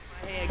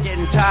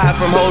Getting tired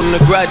from holding the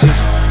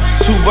grudges.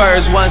 2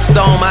 birds, 1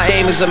 stone, my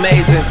aim is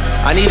amazing.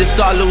 I need to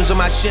start losing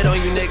my shit on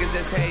you niggas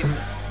that's hating.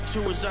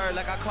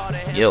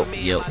 Yo,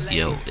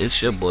 it's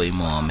your boy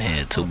Mo. I'm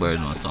here, 2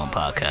 Birds, 1 Stone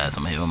podcast.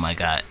 I'm here with my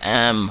guy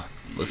M.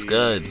 What's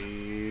good?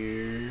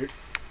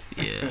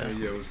 Yeah.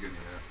 Yeah, what's good, man?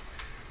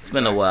 It's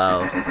been a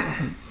while.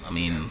 I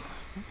mean,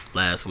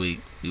 last week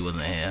we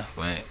wasn't here,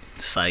 right?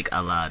 Psych, I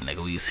lied,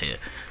 nigga. We was here.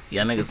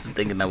 Y'all niggas is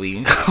thinking that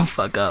we can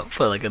fuck up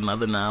for like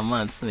another 9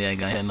 months. We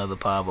ain't gonna hit another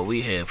pod, but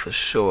we here for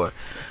sure.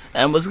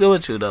 And what's good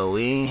with you though?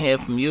 We ain't hear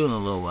from you in a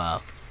little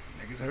while.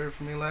 Niggas heard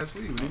from me last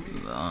week. What do you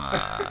mean?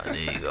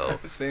 There you go.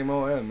 Same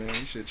old M, man.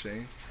 Shit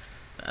changed.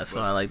 That's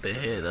what I like to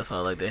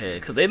hear.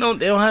 Cause they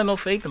don't have no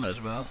faith in us,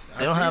 bro.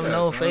 They don't have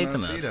no faith in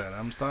us. I see that.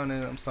 I'm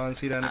starting to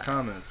see that in the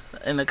comments.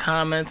 In the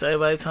comments,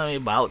 everybody telling me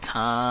about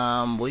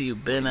time. Where you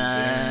been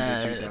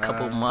at? Did you a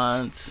couple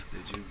months.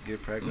 Did you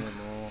get pregnant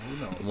more? Who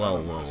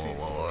knows?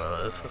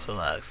 Whoa.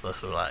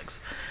 Let's relax.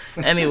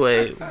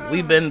 Anyway,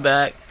 we been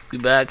back. We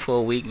back for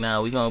a week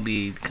now. We gonna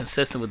be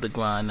consistent with the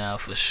grind now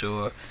for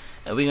sure,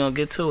 and we gonna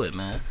get to it,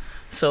 man.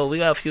 So we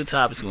got a few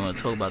topics we want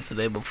to talk about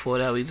today. Before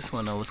that, we just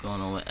want to know what's going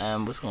on with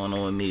M, what's going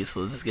on with me. So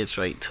let's just get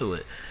straight to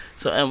it.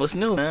 So M, what's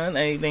new, man?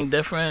 Anything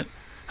different?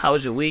 How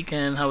was your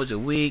weekend? How was your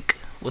week?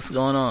 What's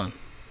going on?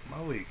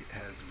 My week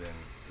has been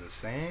the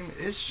same.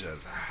 It's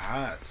just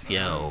hot, son.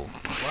 Yo.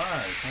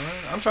 Why, son?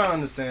 I'm trying to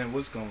understand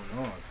what's going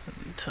on.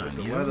 With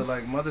the weather,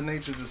 like Mother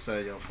Nature just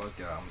said, yo, fuck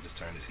y'all. I'm going to just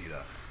turn this heat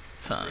up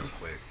real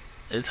quick.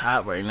 It's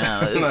hot right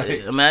now.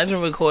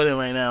 Imagine recording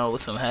right now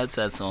with some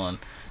headsets on.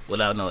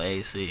 Without no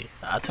AC.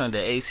 I turned the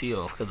AC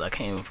off because I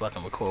can't even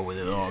fucking record with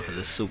it on because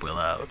it's super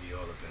loud. Be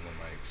all up in the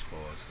mics,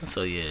 pause.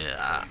 So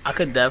yeah, I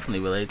could definitely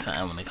relate to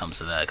him when it comes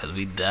to that because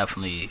we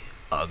definitely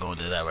are going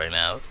to that right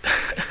now.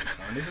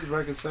 Son, this is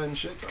record setting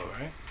shit though,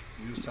 right?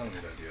 You was telling me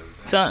that the other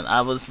day. Son, I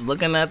was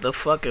looking at the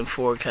fucking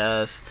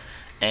forecast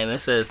and it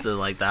says the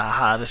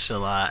hottest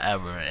July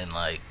ever in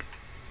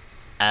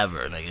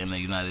the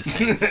United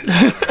States.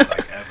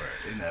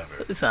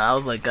 Ever. So I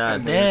was like,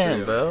 God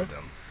damn, bro.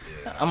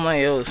 I'm like,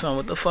 yo, son,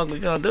 what the fuck we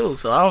gonna do?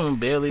 So I'm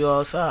barely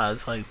outside.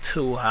 It's like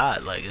too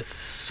hot. Like, it's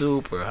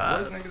super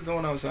hot. What is niggas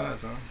doing outside,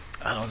 son?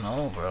 I don't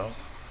know, bro.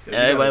 Yeah,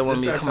 everybody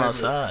want me to come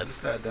outside. It's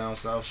that down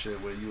south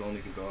shit where you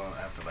only can go out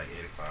after like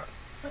 8 o'clock.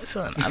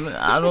 Son,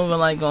 I don't even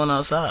like going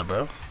outside,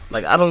 bro.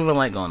 Like, I don't even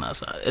like going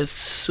outside. It's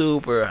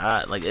super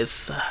hot. Like,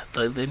 it's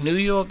the New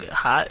York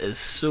hot is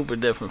super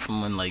different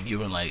from when like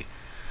you in like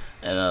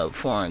in a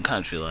foreign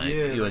country, like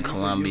you in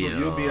Colombia.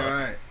 You'll be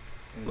alright.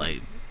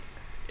 Like.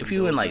 If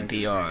you in like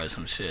DR or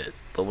some shit,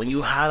 but when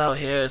you hot out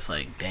here, it's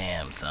like,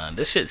 damn, son,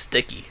 this shit's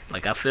sticky.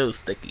 Like I feel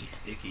sticky.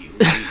 Icky,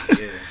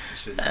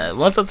 yeah.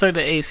 Once I turned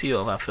the AC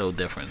off, I feel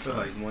different. I feel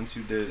like once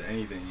you did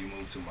anything, you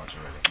moved too much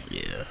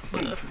already. Yeah,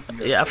 but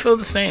I feel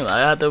the same. I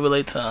have to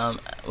relate to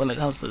when it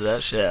comes to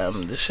that shit.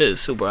 This shit is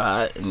super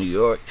hot in New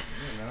York.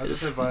 Yeah, man, I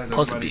just advise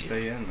everybody to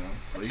stay in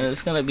though. And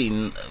it's gonna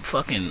be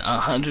fucking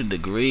 100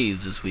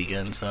 degrees this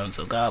weekend, son.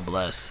 So God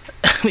bless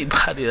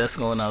anybody that's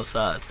going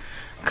outside.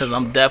 Because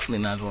I'm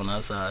definitely not going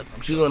outside.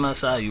 If you going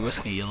outside, you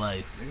risking your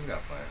life. Niggas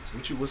got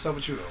plans. What's up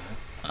with you, though, man?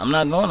 I'm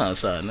not going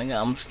outside,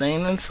 nigga. I'm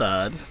staying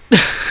inside.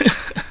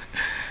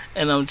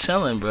 And I'm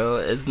chilling, bro.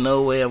 There's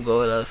no way I'm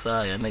going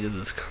outside. Y'all niggas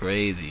is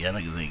crazy. Y'all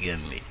niggas ain't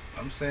getting me.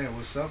 I'm saying,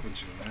 what's up with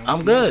you, man?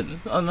 I'm good.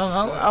 Oh, no,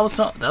 that's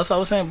what I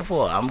was saying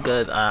before. I'm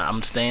good.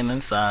 I'm staying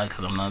inside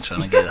because I'm not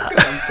trying to get hot.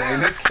 I'm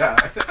staying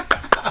inside.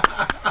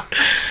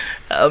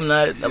 I'm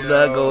not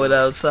going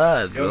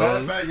outside, bro. Matter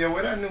of fact,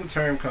 where that new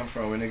term come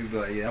from? Where niggas be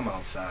like, yeah, I'm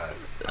outside.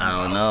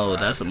 I don't know.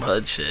 That's some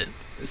HUD shit.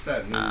 It's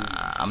that new.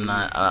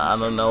 I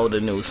don't know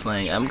the new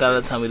slang. I'm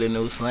gotta tell me the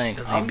new slang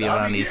because he be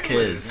around these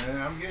kids.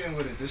 I'm getting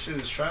with it. This shit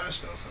is trash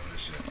though. Some of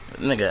this shit.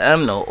 Nigga,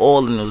 M know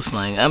all the new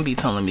slang. M be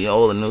telling me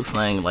all the new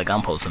slang like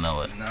I'm supposed to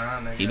know it.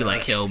 Nah, nigga. He be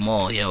like, yo,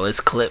 Mo,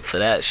 it's clip for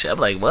that shit. I'm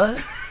like, what?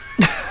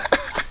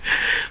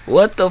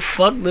 What the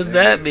fuck does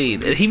that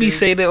mean? And he be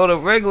saying it on a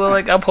regular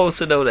like I'm supposed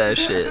to know that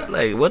shit.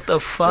 Like, what the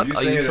fuck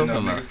are you talking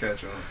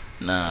about?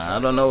 Nah, I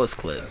don't know what's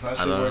clip. That's how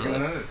shit work in the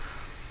hood.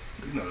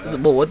 You know that.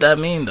 But what that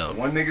mean though?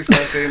 One nigga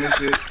start saying this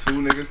shit,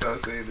 2 niggas start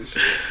saying this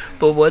shit.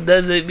 But what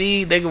does it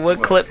mean, nigga?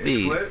 What clip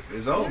mean? Clip?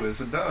 It's over. It's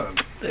a done.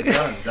 It's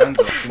done.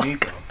 Dunzo.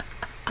 Finito.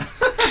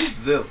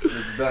 Zilts.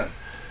 It's done.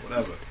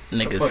 Whatever.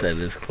 Nigga said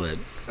this clip.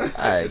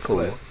 Alright, cool.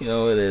 Clip. You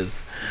know what it is.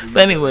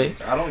 But anyway.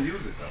 I don't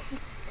use it though.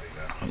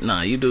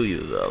 Nah, you do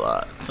use it a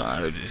lot. So I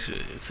heard you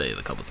say it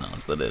a couple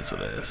times, but it's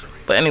what it is.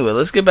 But anyway,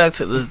 let's get back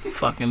to the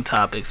fucking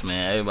topics,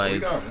 man.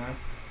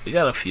 We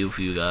got a few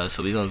for you guys,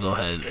 so we're gonna go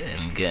ahead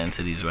and get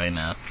into these right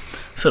now.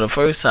 So the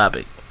first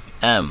topic,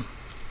 M,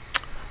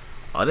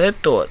 are there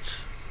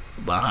thoughts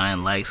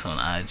behind likes on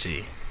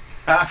IG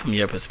from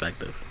your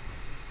perspective?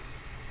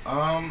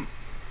 No.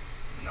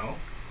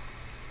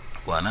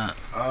 Why not?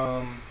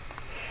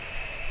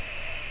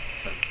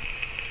 Because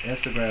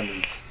Instagram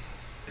is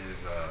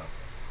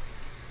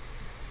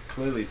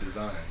clearly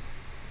designed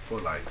for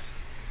likes,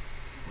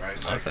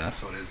 right? Like, okay.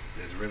 So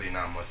there's really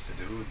not much to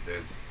do.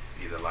 There's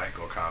either like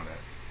or comment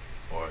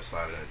or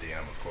slide in a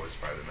DM, of course,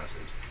 private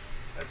message.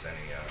 That's any.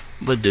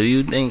 But do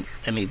you think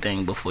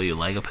anything before you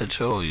like a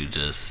picture, or you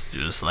just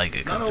like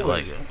it because you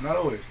like it? Not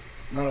always.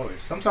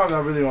 Sometimes I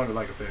really want to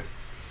like a pic.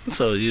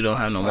 So you don't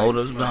have no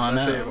motives behind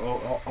that? Let's say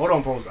if O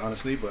don't post,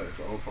 honestly, but if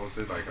O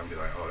posted, like, I'm be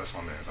like, oh, that's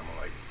my man's, I'm gonna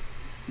like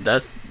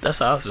it. That's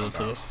how I feel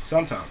too.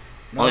 Sometimes.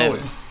 Not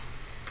always.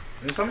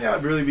 And some of y'all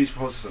really be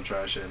posting some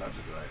trash shit, and I just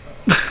be like,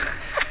 oh.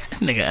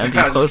 Nigga, I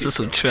be posting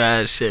some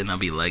trash shit, and I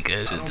be like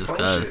that shit just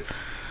cause.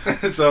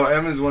 So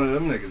Emma's one of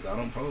them niggas. I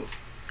don't post.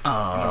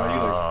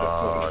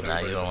 Oh, now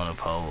you don't want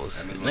to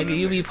post. Nigga,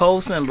 you be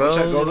posting, bro.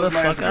 Get the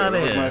fuck out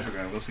of here.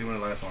 We'll see when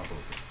the last time I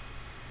posted.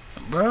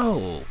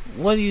 Bro,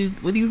 what do you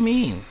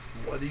mean?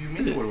 What do you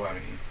mean? What do I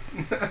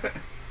mean?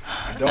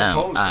 I don't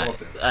post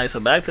often. Alright, so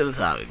back to the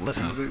topic.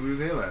 Listen. We was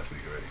here last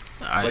week already.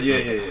 Alright, but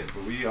yeah.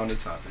 But we on the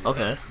topic.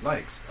 Okay.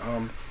 Likes.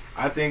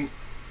 I think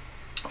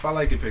if I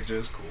like your picture,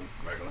 it's cool,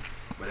 regular.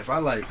 But if I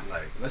like,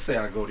 let's say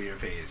I go to your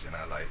page and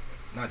I like,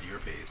 not your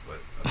page, but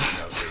a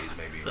female's page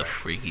maybe. It's a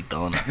freaky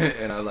donor.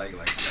 And I like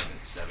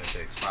 7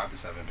 pics, 5 to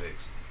 7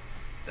 pics.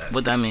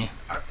 What that mean?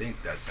 I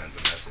think that sends a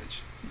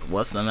message.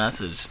 What's the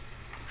message?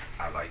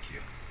 I like you.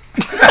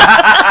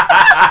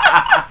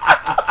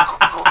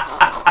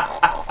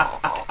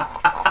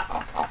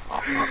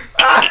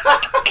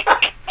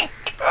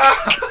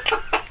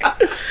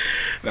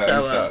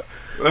 Stop.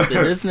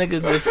 Did this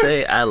nigga just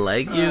say I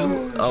like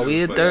you? Are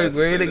we in 3rd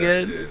grade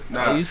again? Nah,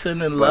 are you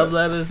sending love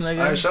letters, nigga?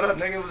 Alright, shut up,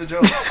 nigga. It was a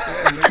joke.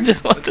 Yeah, I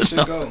just want to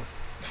know. Go.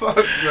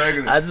 Fuck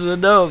dragging it. I just want to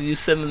know if you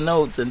sending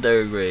notes in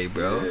 3rd grade,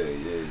 bro.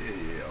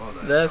 Yeah. All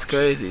that. That's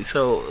crazy.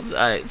 So,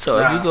 alright. So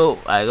if you go,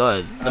 alright, go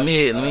ahead. Let me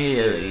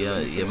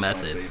hear your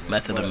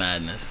method of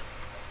madness.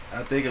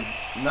 I think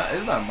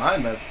it's not my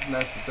method,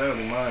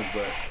 necessarily mine,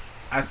 but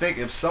I think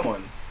if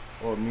someone,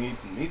 or me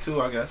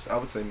too, I guess I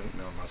would say me,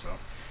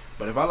 myself.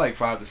 But if I like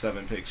 5 to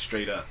 7 pics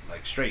straight up,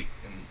 like straight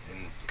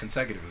and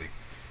consecutively,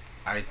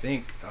 I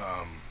think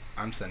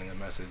I'm sending a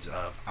message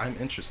of I'm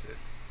interested,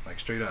 like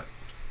straight up,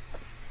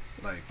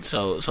 like.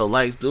 So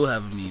likes do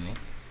have a meaning.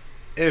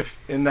 If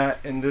in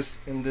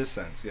this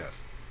sense,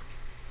 yes.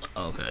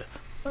 Okay.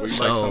 Where you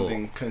like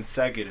something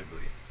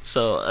consecutively.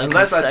 So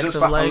unless I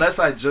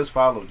just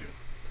followed you,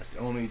 that's the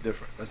only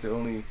difference. That's the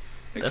only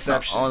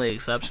exception. That's the only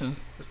exception.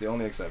 That's the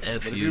only exception.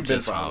 If but you've been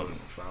just following me.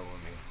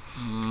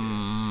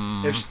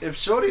 If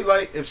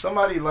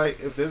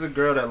there's a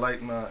girl that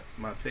like my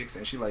pics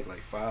and she like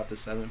 5 to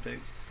 7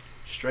 pics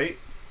straight,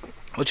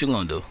 what you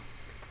gonna do?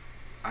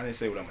 I didn't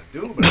say what I'm gonna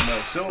do, but I'm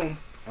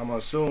gonna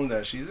assume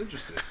that she's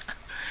interested.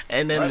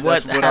 And then right?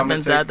 what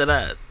happens after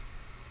that?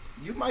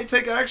 You might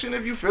take action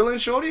if you feeling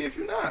shorty. If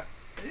you're not,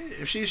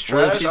 if she's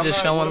trash, what if she's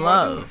just showing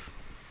love?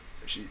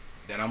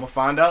 Then I'm gonna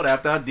find out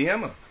after I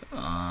DM her.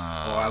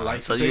 I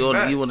like so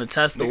you want to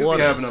test the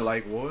waters? Having a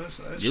like wars.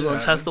 You gonna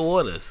test the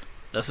waters?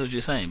 That's what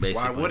you're saying,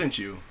 basically. Why wouldn't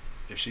you?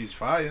 If she's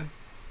fire.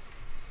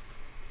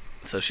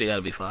 So she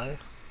gotta be fire.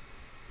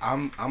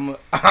 I'm a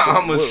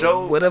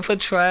show. What if a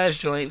trash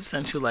joint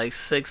sent you like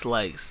 6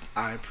 likes?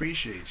 I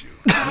appreciate you,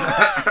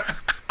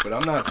 but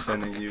I'm not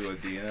sending you a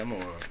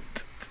DM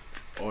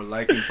or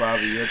liking 5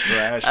 of your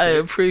trash. I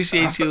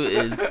appreciate you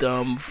is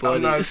dumb funny.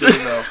 I'm not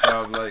sending out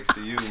 5 likes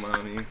to you,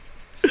 mommy.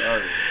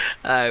 Sorry.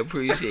 I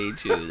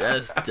appreciate you.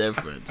 That's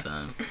different,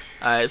 son.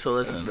 All right, so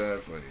listen. That's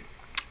bad funny.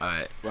 All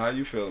right. Well, how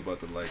you feel about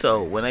the likes?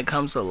 So when it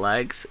comes to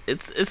likes,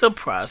 it's a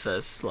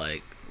process.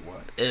 Like,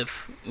 what?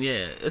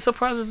 It's a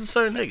process of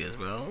certain niggas,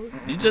 bro.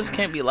 You just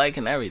can't be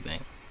liking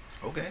everything.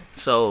 Okay.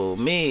 So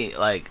me,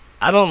 like,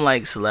 I don't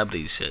like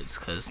celebrity shits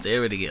because they're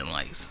already getting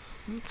likes.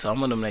 So I'm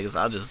one of them niggas.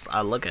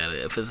 I look at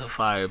it. If it's a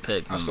fire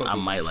pic, I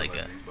might like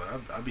it.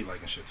 But I be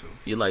liking shit too.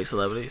 You like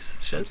celebrities?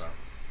 Shit. Yeah.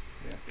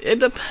 It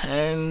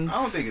depends.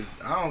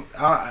 I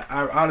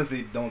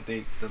honestly don't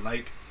think the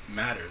like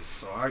matters.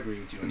 So I agree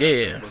with you. In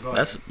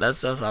that sense,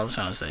 that's what I was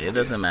trying to say. It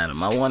doesn't matter.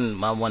 My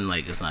one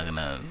like is not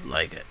gonna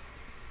like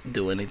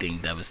do anything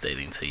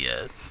devastating to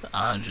your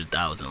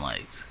 100,000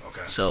 likes.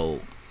 Okay.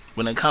 So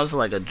when it comes to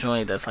like a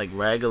joint that's like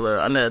regular,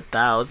 under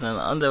 1,000,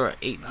 under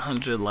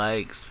 800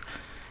 likes,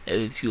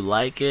 if you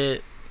like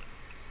it,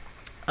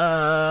 so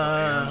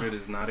 800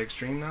 is not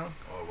extreme now,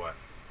 or what?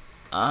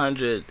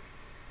 100.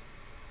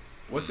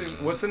 What's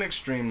an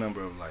extreme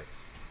number of likes?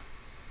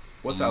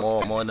 What's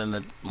more than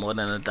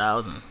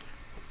 1,000?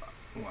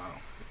 Wow.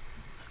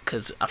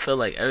 Cause I feel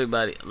like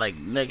everybody, like,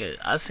 nigga,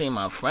 I seen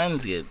my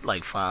friends get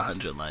like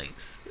 500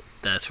 likes.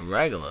 That's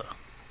regular.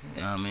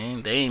 You know what I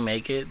mean? They ain't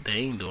make it. They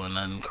ain't doing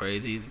nothing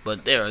crazy.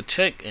 But they're a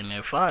chick and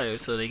they're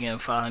fired, so they getting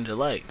 500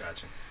 likes.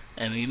 Gotcha.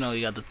 And you know, you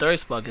got the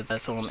thirst buckets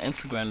that's on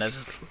Instagram that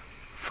just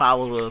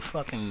follow the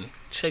fucking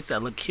chicks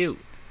that look cute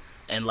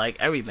and like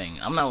everything.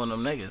 I'm not one of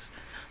them niggas.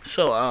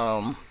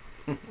 So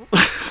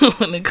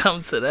when it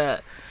comes to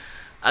that,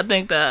 I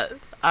think that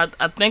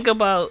I think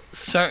about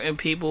certain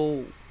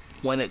people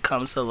when it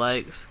comes to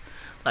likes.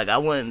 Like, I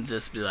wouldn't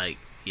just be like,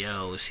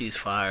 yo, she's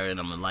fire and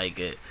I'm gonna like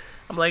it.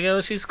 I'm like,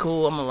 yo, she's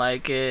cool, I'm gonna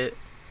like it.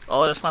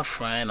 Oh, that's my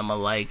friend, I'm gonna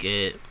like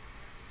it.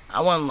 I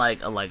wouldn't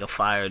like a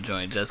fire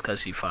joint just cause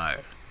she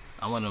fire.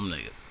 I want them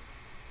niggas.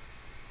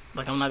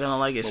 Like, I'm not gonna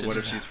like it. But what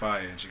if she's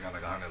fire and she got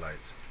like 100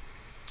 likes?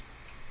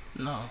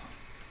 No.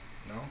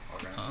 No?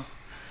 Okay.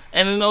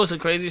 And you know what's the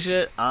crazy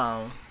shit?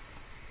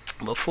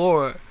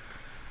 Before,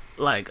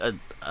 like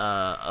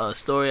a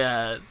story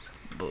I had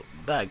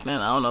back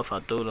then. I don't know if I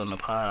threw it on the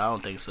pod. I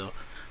don't think so.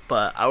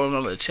 But I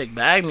remember a chick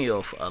bagged me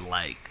off a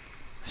like.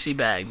 She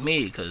bagged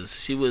me because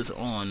she was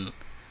on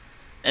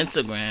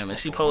Instagram and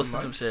she posted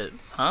some shit.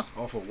 Huh?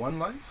 Off of one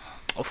like?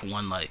 Off of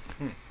one like.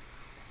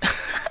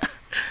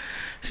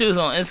 She was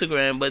on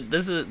Instagram, but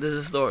this is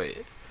a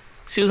story.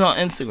 She was on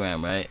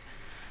Instagram, right?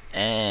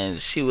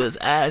 And she was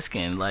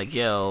asking like,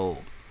 "Yo,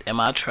 am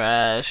I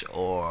trash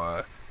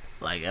or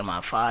like am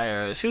I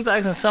fire?" She was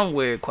asking some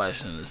weird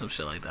question or some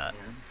shit like that.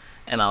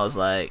 And I was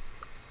like,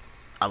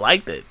 I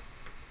liked it.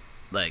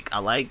 Like, I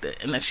liked it.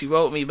 And then she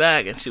wrote me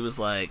back and she was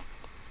like,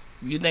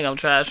 "You think I'm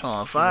trash or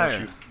on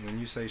fire?" When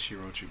you say she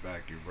wrote you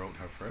back, you wrote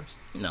her first?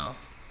 No,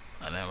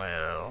 I didn't write it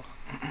at all.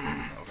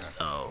 Okay.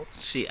 So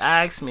she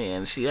asked me, "Oh,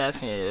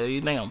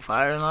 you think I'm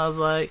fire?" And I was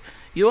like,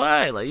 "You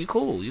alright? Like, you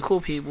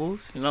cool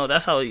peoples. You know,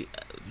 that's how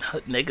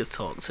niggas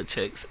talk to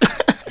chicks."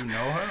 You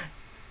know her?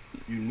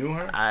 You knew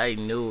her? I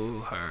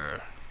knew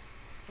her,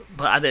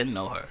 but I didn't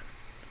know her.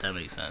 If that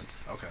makes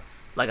sense. Okay.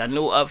 Like, I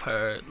knew of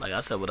her. Like,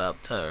 I said what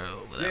up to her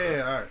or whatever.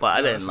 Yeah, alright. But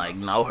I didn't like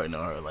know her.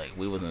 Like,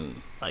 we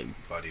wasn't like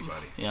buddy. You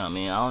know what I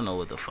mean? I don't know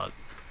what the fuck.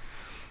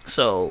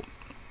 So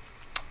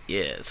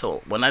yeah.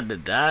 So when I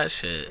did that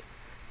shit,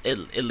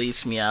 it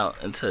leached me out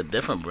into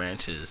different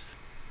branches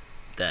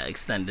that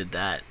extended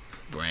that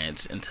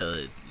branch until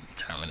it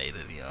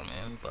terminated. You know what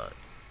I mean? But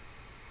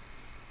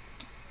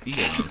you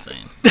get what I'm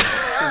saying.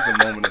 There's a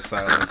moment of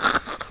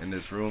silence in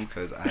this room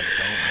because I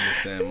don't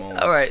understand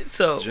moments. All right,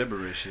 so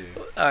gibberish here.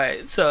 All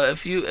right, so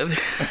if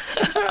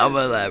I'm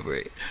gonna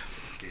elaborate.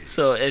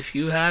 So if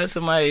you have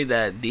somebody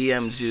that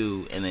DM'd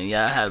you and then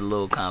y'all had a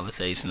little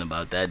conversation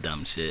about that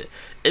dumb shit,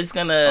 it's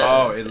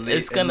gonna it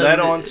led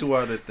on to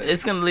other things.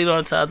 It's gonna lead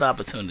on to other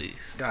opportunities.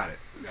 Got it.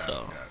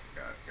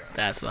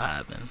 That's what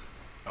happened.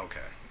 Okay.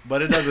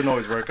 But it doesn't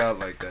always work out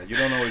like that. You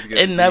don't always get.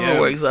 It never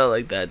works out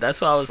like that. That's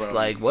why I was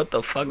like, "What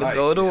the fuck is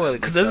going on?"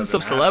 Because this is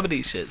some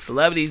celebrity shit.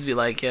 Celebrities be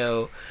like,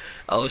 "Yo,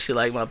 oh, she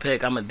like my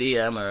pic. I'm a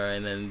DM her,"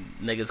 and then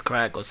niggas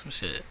crack or some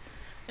shit,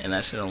 and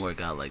that shit don't work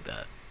out like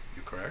that.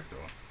 You cracked or?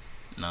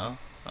 No,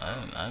 I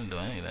didn't do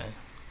anything.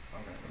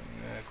 Okay.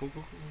 Yeah. Cool.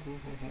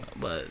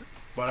 But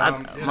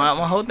yeah,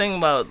 my whole thing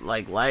about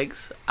like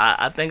likes,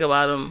 I think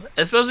about them,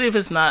 especially if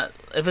it's not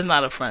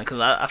a friend, because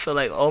I feel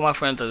like all my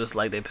friends are just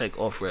like they pick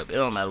off rip. It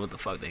don't matter what the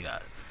fuck they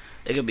got.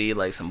 It could be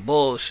like some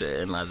bullshit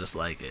and I just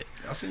like it.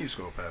 I seen you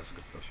scroll past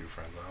a few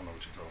friends. I don't know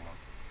what you're talking about.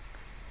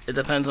 It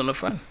depends on the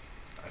friend.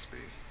 That's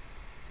peace.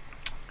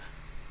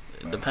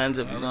 It depends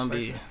if you're gonna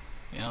be,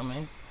 you know what I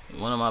mean,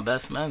 one of my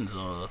best men's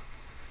or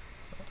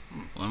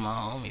one of my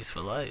homies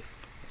for life.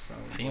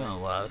 Female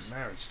wise.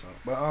 Marriage talk.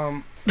 But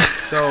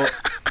so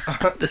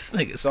this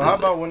nigga. So how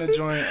about when a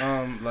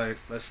joint like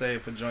let's say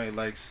if a joint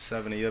likes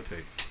 7 of your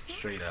picks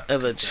straight up.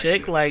 If a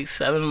chick likes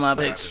 7 of my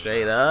picks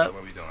straight up,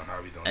 what we doing? How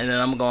we doing? And then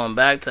I'm going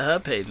back to her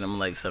page and I'm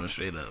like 7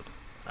 straight up.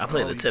 I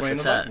play the tit for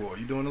tat.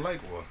 You doing the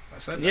like war? I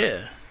said that.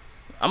 Yeah.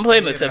 I'm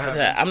playing the tit for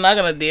tat. I'm not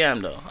gonna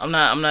DM though. I'm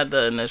not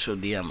the initial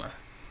DMer.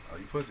 Oh,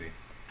 you pussy.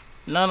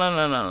 No.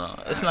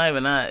 It's not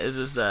even that. It's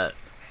just that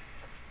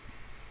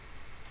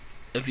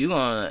if you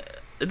gonna,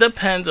 it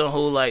depends on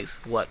who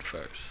likes what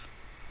first.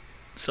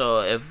 So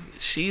if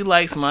she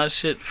likes my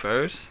shit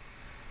first,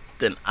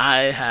 then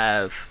I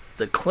have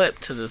the clip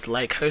to just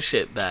like her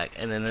shit back,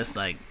 and then it's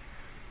like,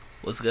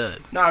 what's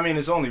good? No, I mean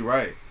it's only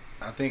right.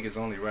 I think it's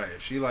only right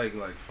if she like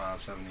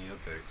 5, 7 of your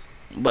picks.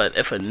 But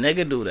if a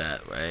nigga do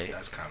that, right?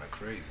 That's kind of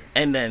crazy.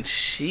 And then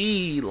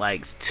she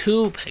likes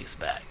 2 picks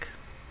back.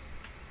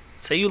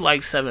 Say you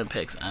like 7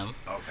 picks, Okay.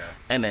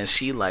 And then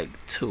she like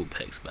 2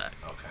 picks back.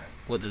 Okay.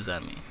 What does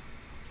that mean?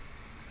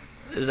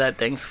 Is that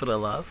thanks for the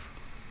love?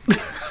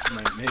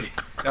 Maybe.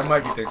 That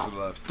might be thanks for the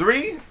love.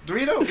 3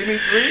 though? Give me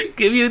 3.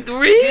 Give you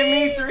 3? Give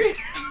me 3.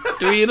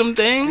 3 of them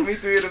things? Give me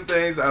 3 of them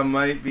things. I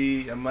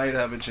might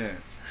have a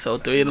chance. So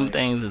 3 of them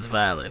things is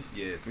valid.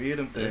 Yeah, 3 of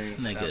them things.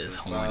 This nigga is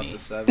horny.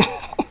 5 to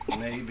 7,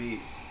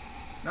 maybe.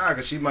 Nah,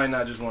 cause she might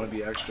not just want to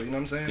be extra. You know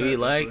what I'm saying? 3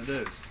 likes. That's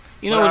what it is.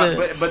 You know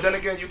what? But then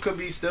again, you could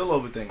be still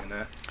overthinking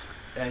that,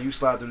 and you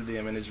slide through the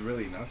DM and it's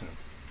really nothing.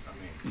 I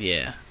mean.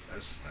 Yeah.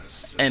 That's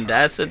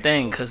that's the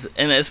thing, cause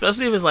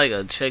especially if it's like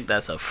a chick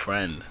that's a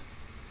friend.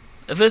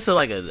 If it's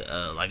like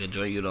a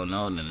joint you don't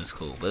know, then it's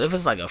cool. But if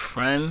it's like a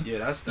friend, yeah,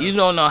 that's you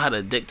don't know how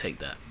to dictate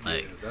that.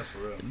 Like, yeah, that's for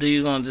real. Do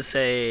you gonna just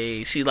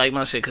say she like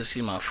my shit cause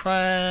she my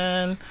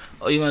friend,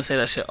 or you gonna say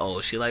that shit?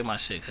 Oh, she like my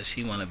shit cause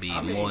she wanna be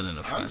more than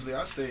a friend.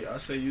 Honestly, I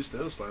say you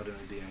still slide in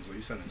the DMs or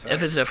you send a text.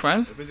 If it's your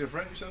friend. If it's your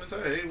friend, you send a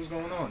text. Hey, what's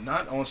going on?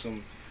 Not on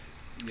some,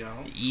 you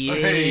know. Yeah,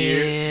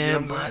 hey, you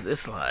know but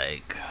it's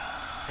like.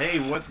 Hey,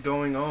 what's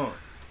going on?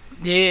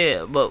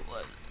 Yeah, but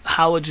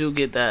how would you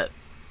get that?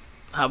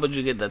 How would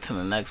you get that to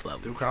the next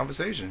level? Through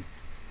conversation.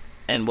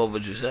 And what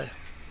would you say?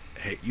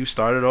 Hey, you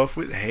started off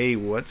with, hey,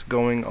 what's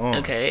going on?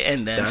 Okay,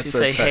 and then she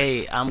say,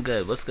 hey, I'm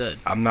good. What's good?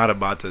 I'm not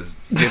about to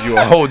give you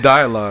a whole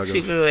dialogue.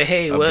 She feel like,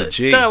 hey, what?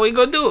 No, we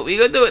gonna do it. We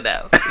gonna do it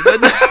now.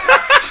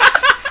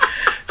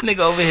 Nigga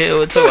over here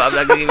with two. I'm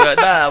not gonna give you a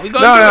nah. We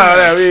gonna No, do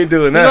it. no, we ain't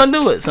doing We that. gonna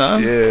do it,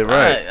 son. Yeah,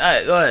 right.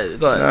 All right.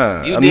 Go ahead.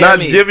 Nah, You I'm DM not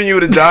me. giving you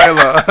the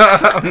dialogue.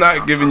 I'm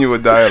not giving you a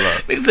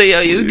dialogue. Nigga say, yo,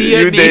 you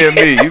You DM me. DM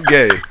me. You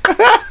gay.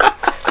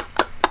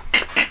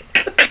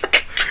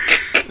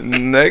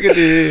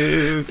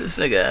 Negative. This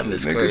nigga M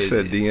is Nigga crazy.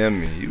 said DM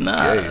me. You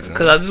Nah, gay, son.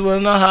 cause I just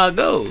wanna know how it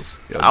goes.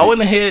 Yo, I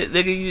wanna hear,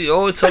 nigga. You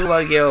always talk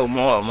about, yo,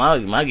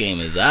 my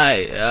game is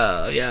alright.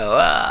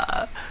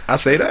 I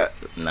say that?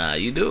 Nah,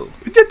 you do.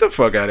 Get the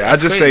fuck out of here. I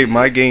That's just crazy. say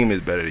my game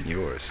is better than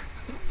yours.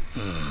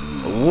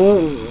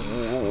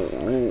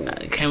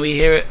 Can we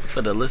hear it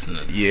for the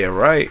listeners? Yeah,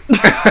 right.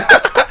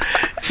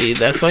 See,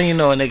 that's when you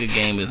know a nigga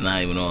game is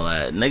not even all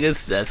that.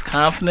 Niggas that's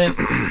confident,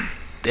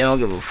 they don't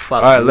give a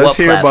fuck. All right, let's what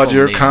hear about platform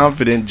your they on.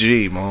 confident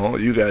G, Mo.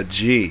 You got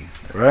G,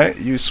 right?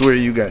 You swear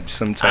you got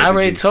some type I of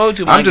already G. told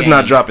you my I'm just game.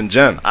 not dropping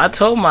gems. I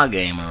told my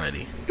game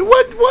already.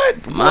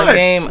 What? My What?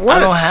 game, What? I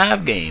don't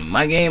have game.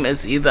 My game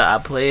is either I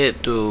play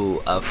it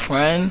through a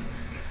friend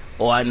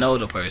or I know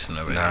the person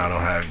already. Nah, I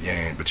don't have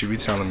game. But you be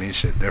telling me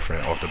shit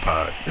different off the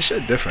pod. This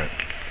shit different.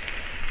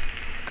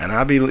 And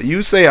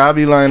you say I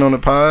be lying on the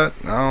pod?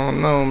 I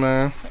don't know,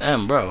 man.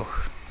 Bro,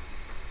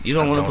 you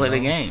don't I want to don't play the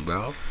know. game,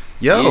 bro.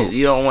 Yo,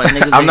 You don't want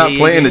niggas. I'm to not hear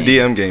playing your the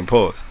game. DM game.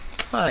 Pause.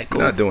 All right,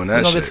 cool. not doing that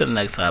We're gonna shit. get to the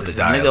next topic.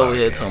 The Nigga over dialogue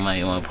here game. talking about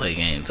you want to play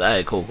games. All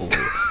right, cool.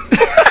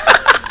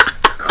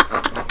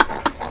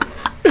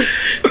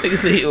 Nigga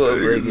say you want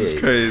to play This is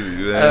games. crazy,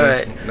 man. All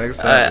right. Next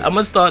All right, time. I'm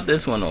gonna start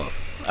this one off.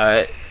 All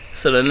right.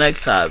 So the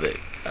next topic.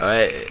 All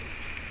right.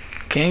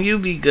 Can you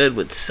be good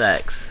with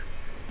sex?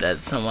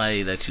 That's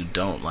somebody that you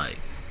don't like.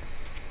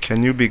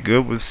 Can you be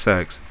good with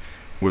sex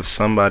with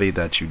somebody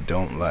that you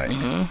don't like?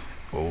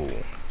 Mm-hmm. Oh.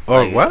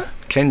 Or Like, what?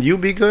 Can you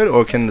be good,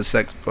 or can the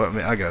sex? I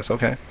mean, I guess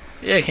okay.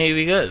 Yeah. Can you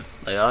be good?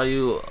 Like, are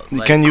you?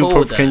 Like, can you cool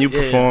with can that? you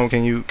Yeah, perform?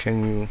 Can you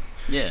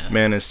Yeah.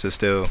 manage to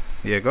still?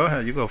 Yeah, go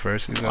ahead. You go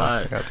first. You know, All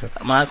I right. got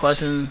that. My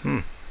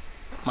question.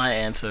 My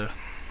answer.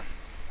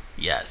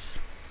 Yes.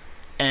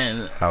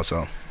 And How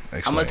so? I'm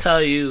Explain. gonna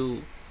tell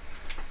you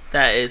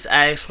that it's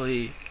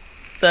actually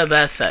the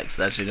best sex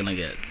that you're gonna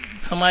get.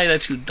 Somebody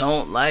that you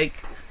don't like,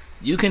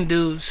 you can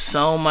do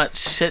so much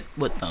shit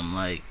with them.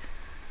 Like,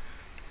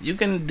 you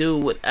can do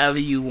whatever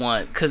you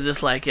want. Cause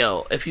it's like,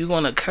 yo, if you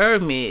gonna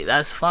curve me,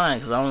 that's fine.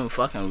 Cause I don't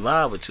fucking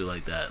vibe with you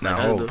like that. Like,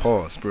 Now hold,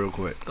 pause, real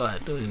quick. Go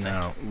ahead, do your thing.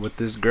 Now with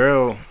this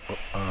girl,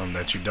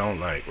 that you don't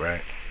like,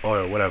 right?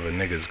 Or whatever,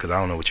 niggas, because I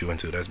don't know what you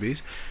into. That's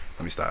beast.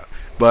 Let me stop.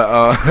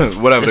 But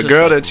whatever, the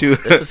girl that you,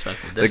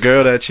 the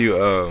girl that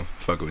you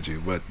fuck with you,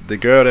 but the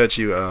girl that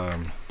you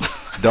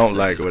don't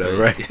like, or whatever,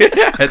 right?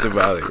 I had to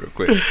violate real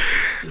quick.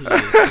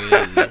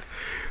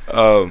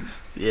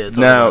 Yeah.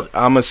 Now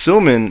I'm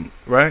assuming,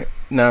 right?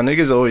 Now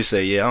niggas always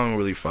say, yeah, I don't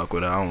really fuck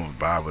with her, I don't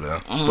vibe with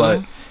her, Mm-hmm.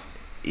 but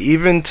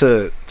even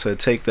to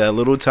take that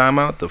little time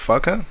out to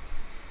fuck her,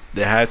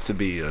 there has to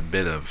be a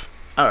bit of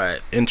all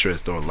right.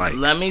 interest or like.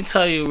 Let me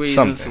tell you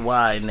reasons something.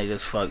 why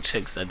niggas fuck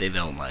chicks that they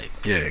don't like.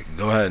 Yeah,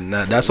 go ahead.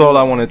 Now, that's all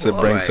I wanted to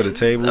bring to the Alright.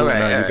 table. Alright,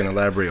 Now you alright. can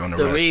elaborate on the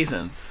The rest.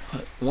 reasons.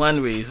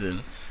 One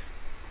reason.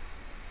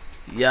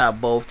 Y'all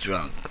both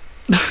drunk.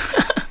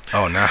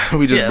 Oh, now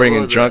we just Yeah, bringing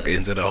well, drunk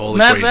into the whole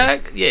Matter of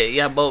equation. fact,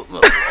 y'all both.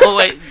 Oh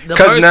wait,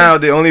 Because now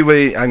the only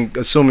way I'm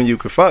assuming you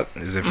could fuck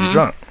is if you're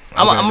drunk.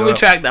 I'm Okay, gonna go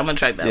retract that. I'm gonna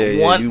retract that. Yeah,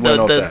 yeah, One, you went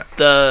off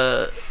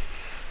the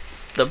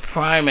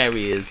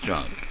primary is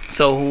drunk.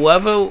 So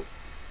whoever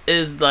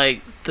is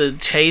like the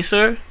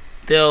chaser,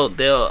 they'll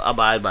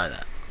abide by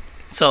that.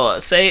 So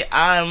say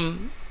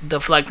I'm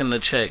deflecting the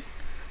chick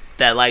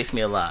that likes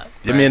me a lot.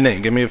 Give me a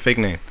name. Give me a fake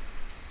name.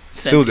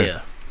 Cynthia.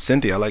 Susan.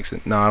 Cynthia. I like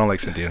Cynthia. No, I don't like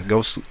Cynthia.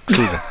 Go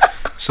Susan.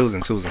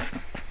 Susan.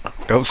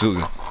 Go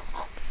Susan.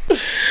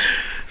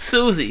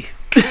 Susie.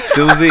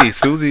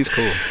 Susie's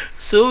cool.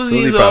 Susie's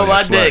Susie on probably a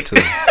my slut, dick.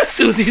 too.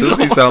 Susie's Susie on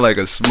my sound like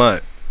a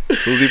smut.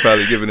 Susie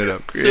probably giving it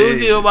up. Crazy.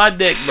 Susie on my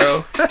dick,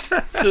 bro.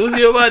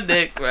 Susie on my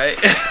dick, right?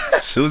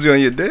 Susie on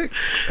your dick?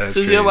 That's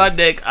Susie on my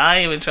dick. I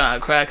ain't even trying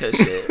to crack her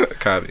shit.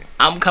 Copy.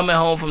 I'm coming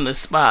home from the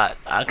spot.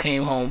 I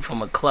came home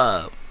from a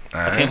club.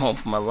 I came home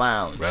from a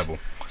lounge. Rebel.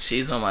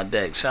 She's on my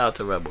dick. Shout out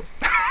to Rebel.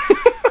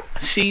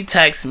 She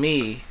texts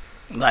me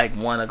like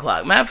 1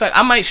 o'clock. Matter of fact,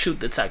 I might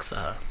shoot the text to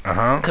her.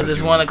 Because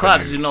it's 1 o'clock,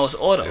 because you know it's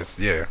auto.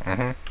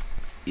 Yeah.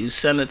 You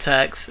send a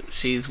text.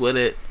 She's with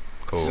it.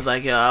 Cool. She's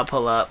like, yo, I'll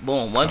pull up.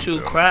 Boom. Once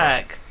you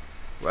crack,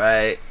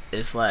 right,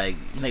 it's like,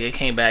 nigga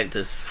came back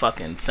to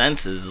fucking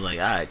senses. It's like,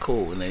 all right,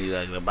 cool. And then you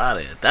gotta get about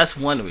it. That's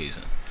one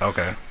reason.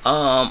 Okay.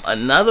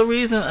 Another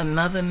reason,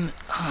 that's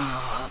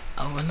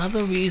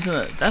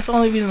the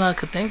only reason I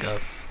could think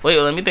of. Wait,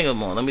 let me think of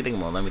more.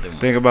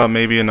 Think about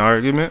maybe an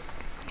argument.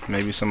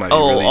 Maybe somebody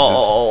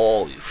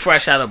just...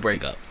 Fresh out of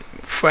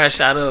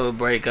a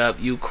breakup,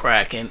 you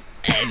cracking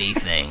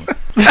anything.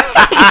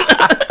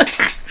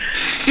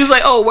 He was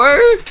like, oh,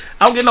 word?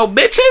 I don't get no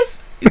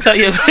bitches? You tell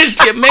your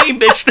bitch, your main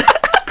bitch that.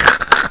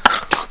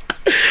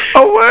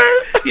 Oh,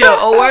 word? Yo,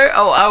 oh, word?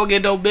 Oh, I don't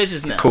get no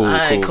bitches now. Cool,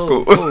 Alright,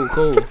 cool.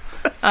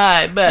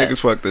 Alright, bet. Niggas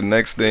fuck the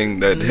next thing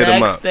that hit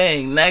them up.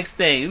 Next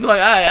thing. You be like,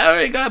 alright, I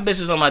already got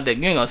bitches on my dick.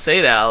 You ain't gonna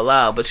say that out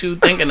loud, but you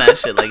thinking that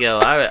shit like, yo,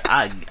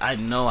 I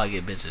know I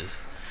get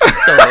bitches.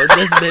 So if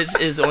this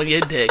bitch is on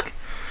your dick,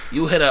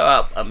 you hit her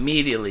up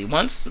immediately.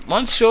 Once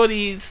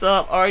shorty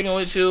stop arguing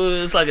with you,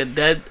 it's like a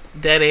dead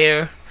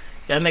air.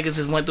 Y'all niggas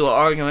just went through an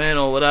argument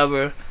or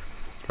whatever.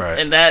 Right.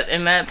 And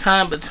that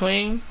time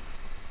between,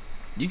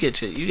 you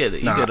get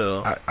it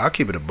all. I'll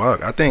keep it a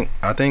buck. I think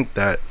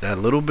that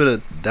little bit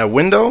of that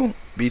window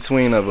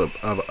between of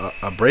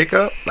a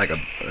breakup, like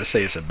let's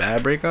say it's a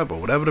bad breakup or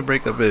whatever the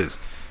breakup is,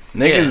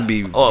 niggas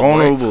be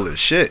vulnerable as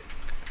shit.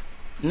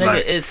 Nigga,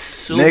 like, it's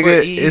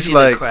super easy it's to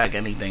like crack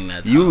anything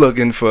that's you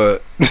looking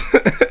for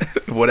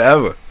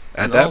whatever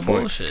at that point,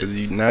 bullshit. because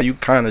now you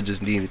kind of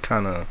just need to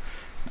kind of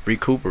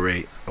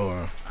recuperate.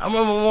 Or I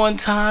remember one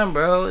time,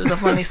 bro. It's a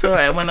funny story.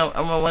 I remember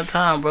one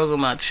time I broke with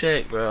my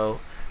chick, bro.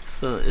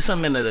 So it's a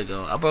minute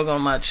ago. I broke up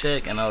with my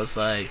chick and I was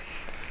like,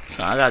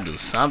 so I gotta do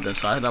something.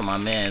 So I hit up my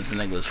man. The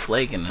nigga was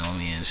flaking on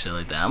me and shit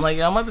like that. I'm like,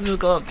 yo, I'm about to just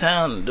go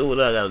uptown and do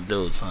what I gotta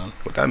do, son.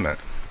 what that meant?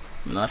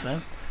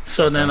 Nothing.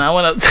 So then I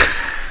went up.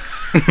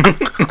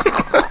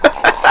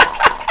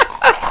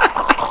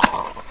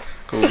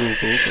 Cool.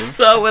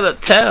 So I went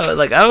uptown.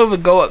 Like, I don't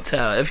even go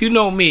uptown. If you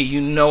know me,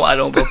 you know I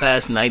don't go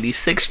past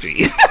 96th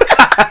Street.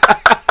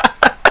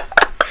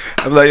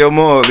 I'm like, yo,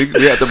 Mo,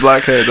 we at the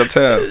Blockheads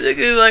uptown.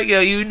 Niggas like,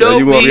 yo, you know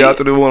you me. want me out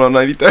to the one on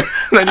 93rd,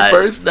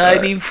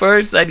 91st?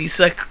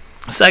 91st,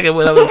 92nd,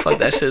 whatever the fuck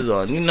that shit's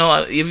on. You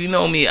know, if you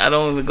know me, I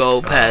don't even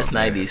go past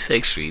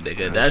 96th Street,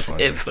 nigga. That's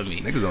funny. it for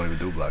me. Niggas don't even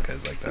do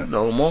Blockheads like that.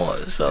 No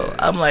more. So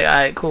I'm like, all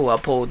right, cool. I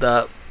pulled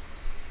up.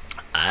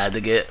 I had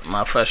to get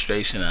my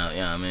frustration out. You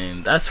know what I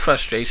mean? That's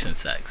frustration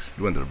sex.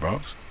 You went to the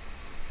Bronx?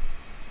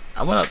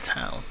 I went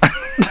uptown.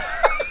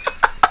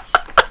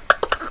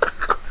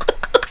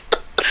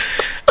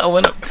 I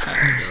went uptown,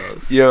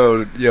 dogs.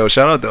 Yo,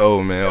 shout out to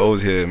O, man.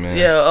 O's here, man.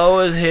 Yeah, O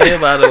is here,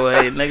 by the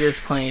way. Niggas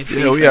playing FIFA.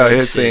 Yo, we out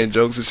here shit. saying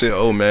jokes and shit.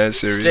 Oh, man,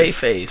 serious. Straight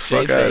face.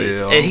 Fuck out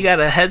here, And he got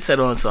a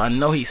headset on, so I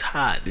know he's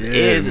hot. The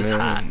ears is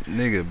hot.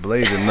 Nigga,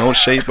 blazing, no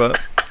shape up.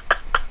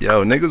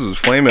 Yo, niggas was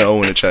flaming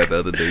O in the chat the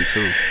other day,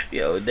 too.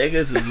 Yo,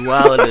 niggas was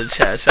wild in the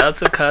chat. Shout out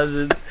to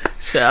Cousin.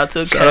 Shout out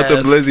to Kev. Shout out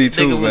to Blizzy,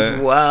 too, Nigga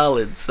man. was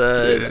wildin',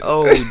 son. Yeah.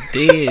 Oh,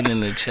 Dan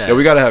in the chat. Yeah,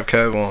 we gotta have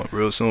Kev on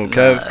real soon.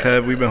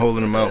 Kev, we've been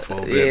holding him out for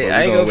a bit. Yeah, but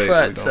I ain't gonna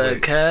front, wait. son.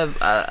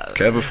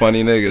 Kev a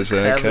funny nigga,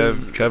 son.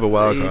 Kev a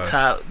wild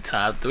card.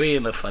 Top 3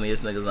 in the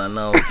funniest niggas I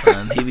know,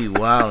 son. He be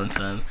wildin',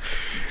 son.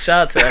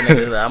 Shout out to that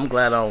nigga. I'm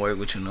glad I don't work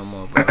with you no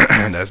more, bro.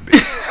 That's big.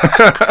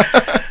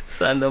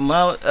 Son, the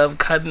amount of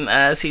cutting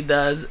ass he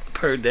does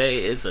per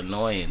day is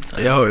annoying,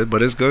 son. Yo,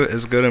 but it's good.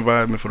 It's a good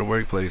environment for the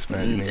workplace,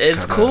 man. You need to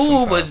It's cut cool,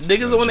 ass but sometimes.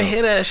 niggas don't want to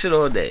hear that shit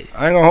all day.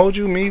 I ain't gonna hold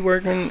you. Me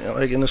working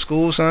like in the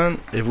school, son.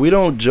 If we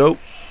don't joke,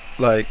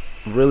 like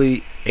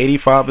really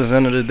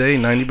 85% of the day,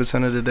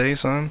 90% of the day,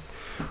 son,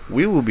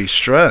 we will be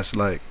stressed.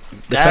 Like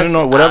depending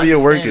on whatever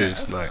your work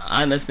is. Like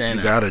I understand.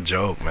 You gotta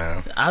joke,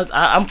 man.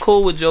 I'm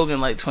cool with joking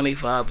like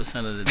 25%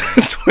 of the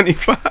day.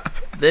 25.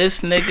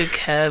 This nigga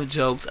Kev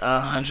jokes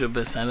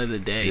 100% of the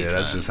day. Yeah, son.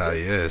 that's just how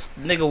he is.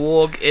 Nigga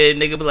walk in,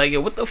 nigga be like, yo,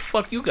 what the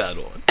fuck you got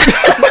on?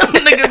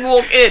 Nigga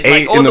walk in,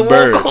 like on the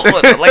walk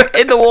on, like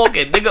in the walk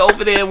in. Nigga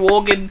over there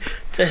walking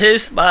to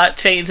his spot,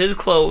 change his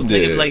clothes.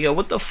 Nigga be like, yo,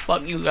 what the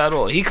fuck you got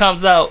on? He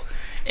comes out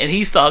and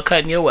he start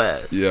cutting your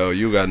ass. Yo,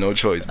 you got no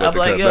choice but I'm to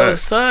like, cut yo, back.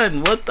 son,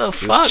 what the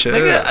fuck, chill.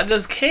 nigga? I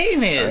just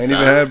came here. I ain't son.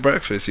 even had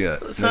breakfast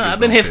yet. Son, Niggas I've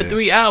been don't here care. for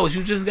 3 hours.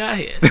 You just got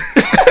here.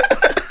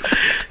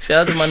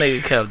 Shout out to my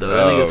nigga Kev though.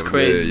 That nigga's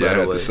crazy. Yeah, I by the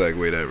had way. to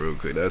segue that real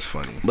quick. That's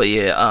funny. But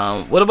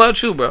yeah, what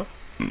about you, bro?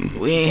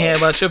 We ain't hear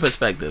about your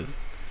perspective.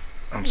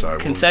 I'm sorry.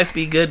 Can sex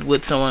be good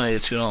with someone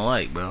that you don't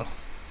like, bro?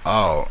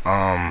 Oh,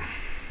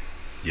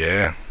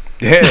 yeah,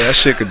 that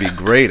shit could be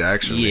great,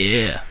 actually.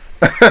 Yeah.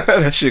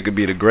 That shit could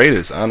be the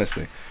greatest,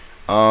 honestly.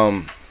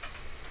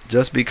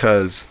 Just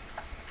because,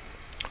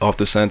 off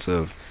the sense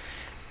of,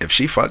 if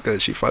she fuck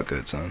good,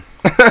 son.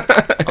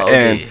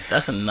 Okay,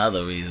 that's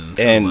another reason,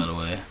 too, by the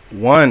way.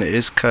 One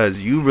is because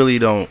you really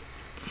don't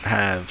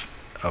have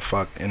a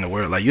fuck in the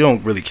world. Like, you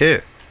don't really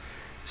care.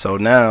 So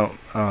now,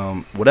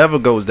 whatever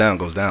goes down,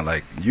 goes down.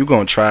 Like, you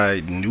gonna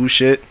try new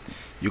shit.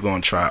 You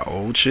gonna try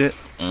old shit.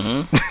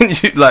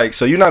 Mm-hmm. Like,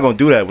 so you're not gonna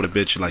do that with a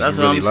bitch like that's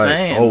you really what I'm like.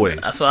 saying. Always.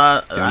 That's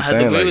why I had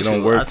to agree with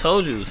you. Work. I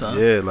told you, son.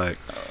 Yeah, like.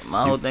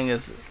 My whole thing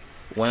is,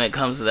 when it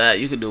comes to that,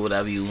 you can do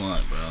whatever you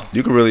want, bro.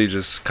 You can really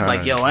just kind of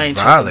like, yo, I ain't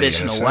choked a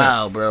bitch in a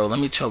while, bro. Let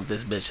me choke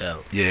this bitch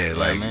out. Yeah, you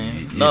like,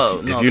 if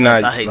you're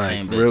not, I hate like,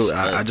 saying real,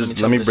 bitch. I just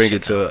let me bring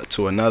it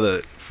to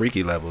another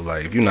freaky level.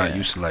 Like, if you're not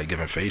used to like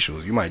giving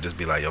facials, you might just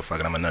be like, yo, fuck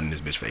it, I'm a nut in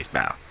this bitch face,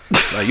 bow.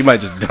 Like, you might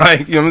just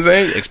like, you know what I'm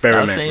saying?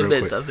 Experiment. Stop saying real bitch.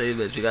 quick. Stop saying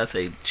bitch. You gotta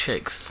say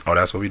chicks. Oh,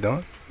 that's what we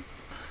doing?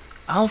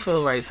 I don't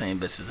feel right saying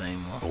bitches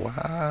anymore.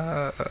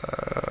 Wow.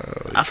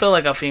 I feel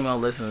like our female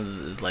listeners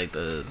is like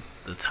the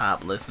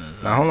top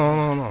listeners. Now, hold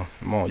on.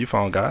 Come on, you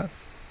found God?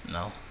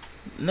 No,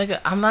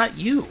 nigga, I'm not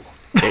you.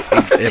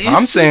 If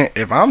I'm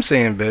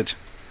saying bitch,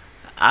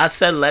 I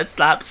said let's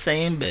stop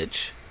saying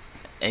bitch,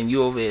 and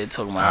you over here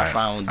talking about I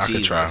found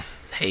Jesus,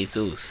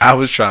 Jesus. I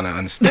was trying to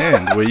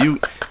understand where you,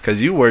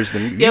 cause you worse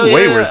than you,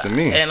 way worse than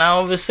me. And I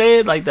don't even say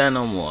it like that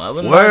no more. I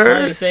wasn't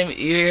Word.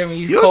 You hear me?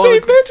 You don't say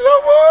bitch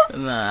no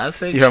more. Nah, I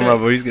say. You heard my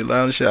voice get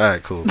loud and shit. All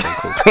right, cool.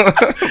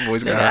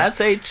 Voice got high. I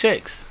say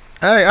chicks.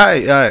 All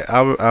right.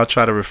 I'll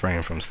try to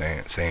refrain from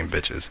saying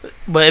bitches.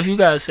 But if you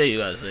gotta say, you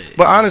gotta say it.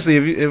 But honestly,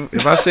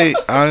 if I say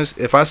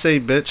if I say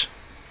bitch,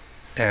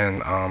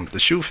 and the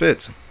shoe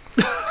fits,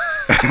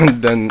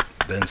 then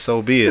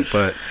so be it.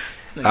 But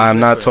I'm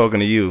not talking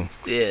to you.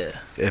 Yeah.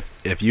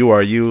 If you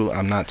are you,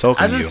 I'm not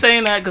talking to you. I'm just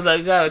saying that because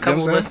I got a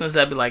couple listeners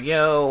that be like,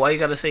 yo, why you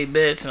gotta say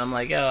bitch? And I'm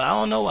like, yo, I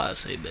don't know why I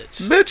say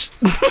bitch. Bitch.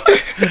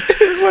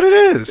 It's what it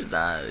is.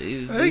 Nah,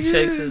 these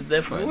chicks is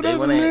different.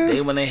 Whatever,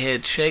 they wanna hear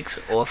chicks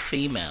or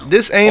female.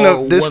 This ain't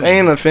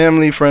a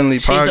family friendly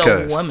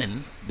podcast. She's a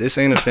woman. This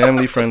ain't a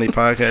family friendly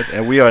podcast,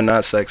 and we are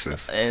not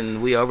sexist.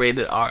 And we are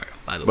rated R,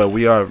 by the way. But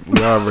we are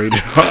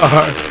rated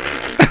R.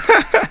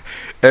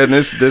 And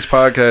this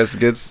podcast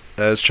gets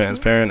as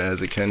transparent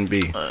as it can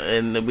be.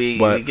 And we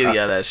give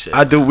y'all that shit.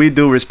 We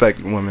do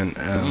respect women,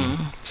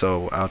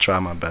 so I'll try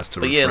my best to.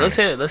 But yeah, let's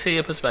hear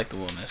your perspective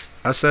on this.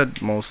 I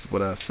said most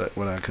what I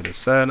could have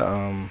said.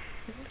 I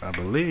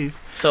believe.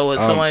 So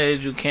it's somebody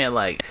that you can't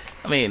like.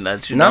 I mean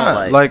that you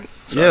don't like.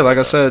 Like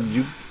I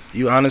said,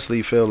 you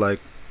honestly feel like.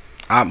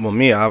 I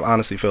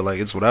honestly feel like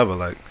it's whatever.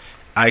 Like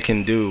I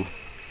can do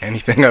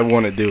anything I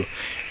want to do,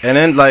 and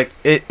then like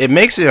it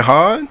makes it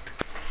hard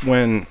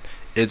when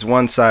it's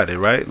one-sided,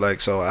 right?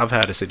 Like, so I've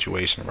had a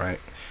situation, right?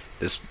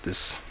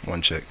 This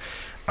one chick,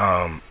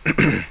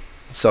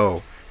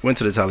 so went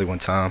to the telly one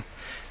time,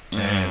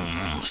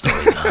 and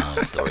story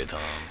time.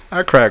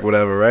 I crack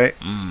whatever, right?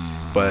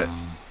 But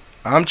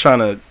I'm trying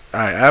to.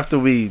 After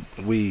we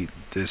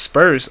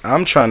disperse,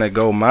 I'm trying to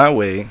go my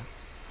way,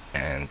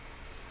 and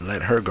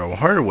let her go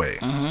her way,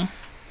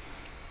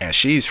 and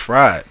she's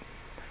fried.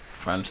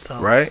 French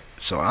toast, right?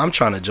 So I'm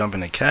trying to jump in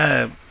the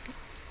cab.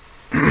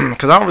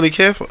 Cause I don't really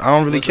care.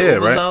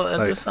 Right? Out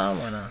at this time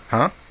or not?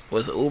 Huh?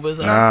 Was Uber's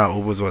out? Nah,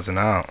 Uber's wasn't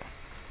out.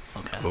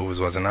 Okay. Uber's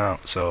wasn't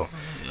out. So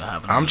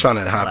I'm trying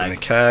to hop in the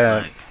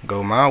cab,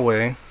 go my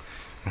way,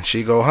 and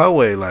she go her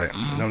way. Like, you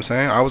know what I'm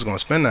saying? I was gonna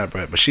spend that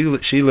bread, but she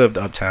lived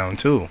uptown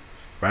too,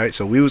 right?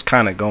 So we was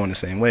kind of going the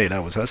same way.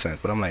 That was her sense.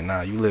 But I'm like,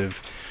 nah, you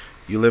live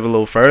a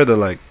little further.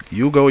 Like,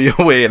 you go your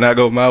way and I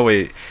go my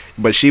way.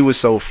 But she was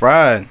so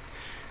fried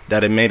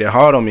that it made it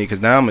hard on me, because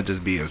now I'm gonna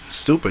just be a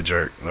super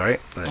jerk, right?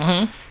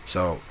 Like,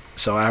 So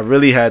I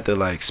really had to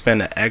like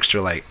spend an extra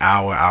like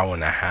hour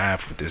and a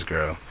half with this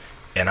girl,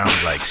 and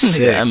I'm like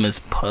sick. I miss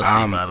pussy,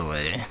 by the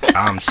way.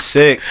 I'm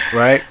sick,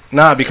 right?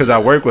 Nah, because I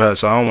work with her,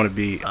 so I don't want to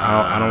be.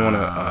 I don't want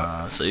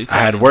to. So you I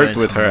had worked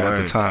with her at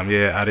the time.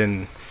 Yeah, I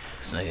didn't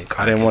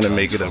want to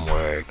make it an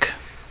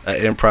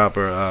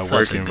improper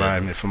work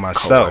environment for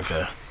myself.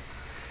 Co-worker.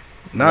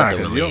 Nah,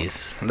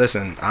 because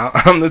listen,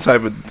 I'm the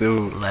type of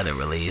dude. Let it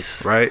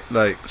release. Right?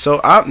 Like, so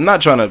I'm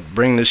not trying to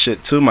bring this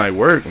shit to my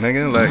work,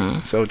 nigga.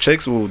 Like, so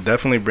chicks will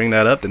definitely bring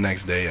that up the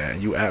next day.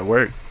 And you at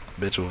work,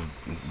 bitch, will,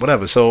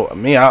 whatever. So,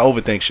 me, I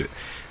overthink shit.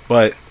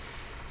 But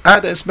I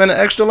had to spend an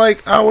extra,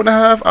 like, hour and a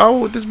half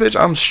with this bitch.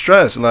 I'm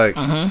stressed. Like,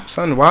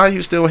 son, why are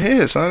you still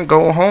here, son?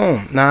 Go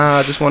home. Nah,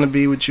 I just want to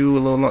be with you a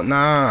little long.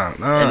 Nah.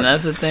 And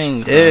that's the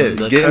thing, son. Yeah,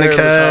 get in the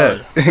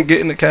cab. Get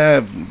in the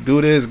cab.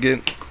 Do this.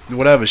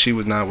 Whatever. She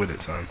was not with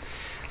it, son.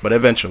 But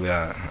eventually,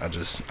 I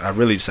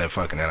really said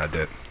fucking, and I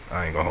did.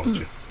 I ain't gonna hold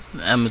you.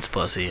 Emmett's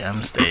pussy.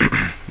 I'm staying.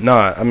 No,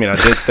 I mean, I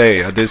did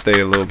stay. I did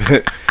stay a little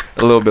bit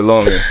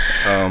longer.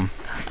 I'm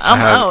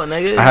out,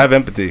 nigga. I have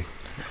empathy.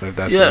 If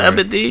that's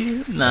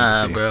empathy?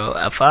 Nah, empathy. Bro.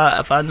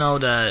 If I know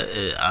that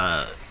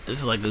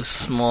it's like a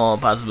small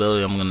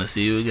possibility I'm gonna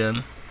see you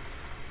again.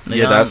 Nigga,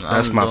 yeah,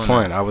 that's my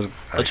point.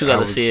 But you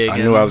gotta see her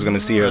again. I knew I was gonna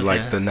see her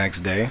like the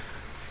next day.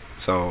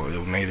 So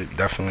it made it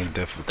definitely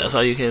difficult. That's how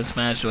you can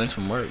smash joints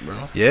from work,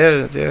 bro.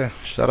 Yeah.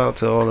 Shout out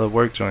to all the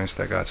work joints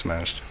that got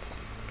smashed.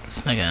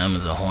 This nigga M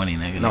is a horny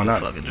nigga. No,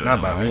 nigga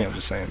not by me. I'm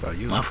just saying about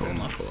you. My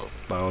fault.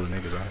 By all the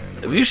niggas out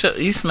here. If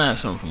you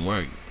smash something from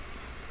work.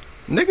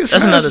 Niggas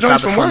that's another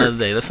topic for another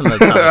day. That's another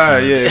topic.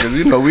 Alright, yeah, because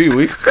you know we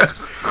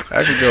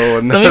I could go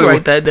on. Let me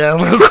write that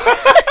down real quick.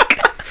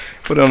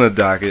 Put it on the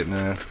docket,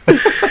 man.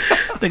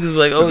 Niggas be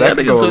like, oh, that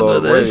nigga talking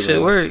about that shit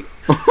work.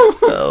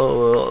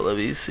 Oh, let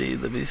me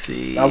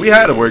see. Now, we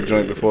had a work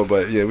joint before,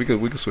 but yeah, we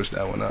could switch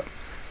that one up.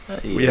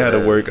 We had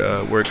a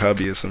work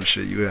hubby or some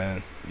shit.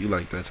 You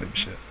like that type of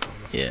shit.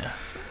 Yeah,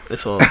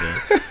 it's all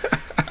good.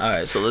 All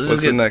right, so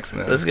let's get next,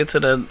 man. Let's get to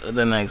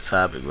the next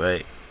topic,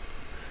 right?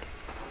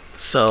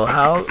 So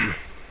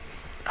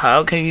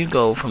how can you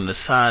go from the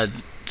side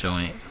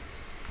joint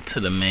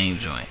to the main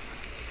joint?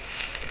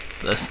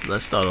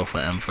 Let's start off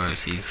with M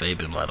first. He's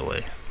vaping, by the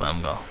way. Let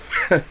him go.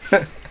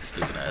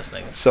 Stupid ass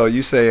nigga. So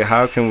you say,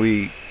 how can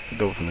we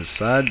go from the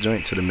side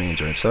joint to the main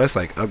joint? So that's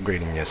like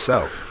upgrading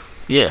yourself.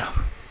 Yeah.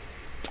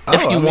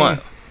 If you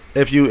want.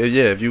 If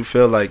you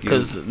feel like,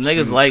 because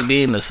niggas like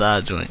being the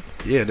side joint.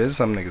 Yeah, there's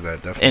some niggas that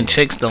definitely. And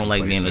chicks don't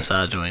like being the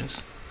side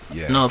joints.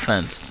 Yeah. No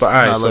offense. But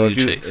alright, so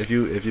if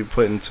you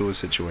put into a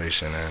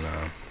situation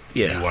and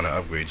Yeah. You want to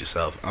upgrade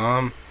yourself.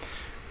 What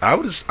I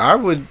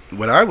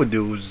would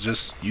do is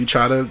just you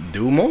try to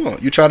do more.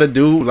 You try to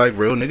do like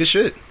real nigga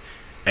shit,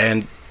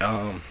 and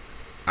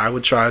I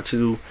would try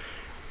to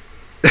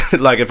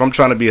like if I'm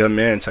trying to be her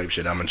man type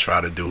shit, I'm gonna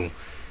try to do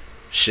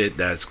shit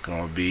that's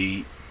gonna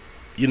be,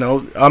 you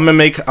know, I'm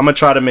gonna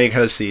try to make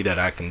her see that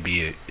I can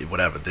be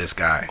whatever this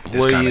guy,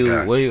 this kind of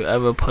guy. Were you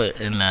ever put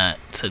in that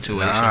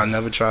situation? Nah, I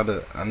never tried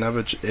to. I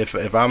never.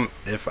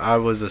 If I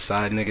was a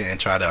side nigga and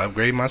tried to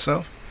upgrade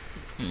myself.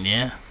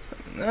 Yeah.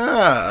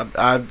 Nah,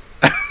 I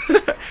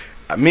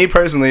me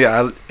personally,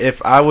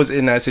 if I was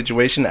in that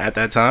situation at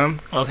that time,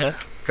 okay,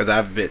 because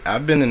I've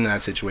been in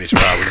that situation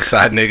where I was a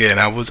side nigga and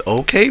I was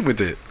okay with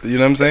it. You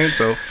know what I'm saying?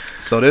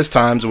 So there's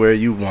times where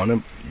you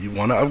wanna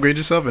upgrade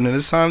yourself, and then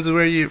there's times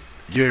where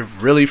you're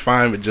really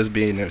fine with just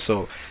being there.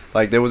 So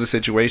like there was a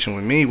situation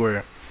with me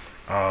where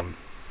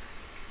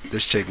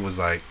this chick was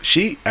like,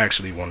 she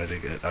actually wanted to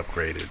get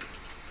upgraded.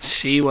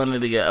 She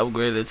wanted to get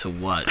upgraded to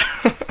what?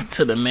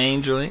 To the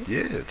main joint?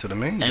 Yeah, to the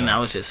main joint. And that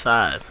was your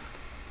side.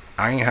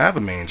 I ain't have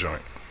a main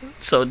joint.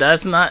 So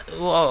that's not.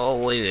 Whoa,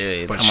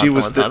 wait. But she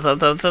was still.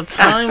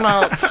 Time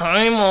out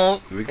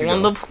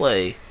on the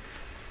play.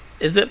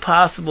 Is it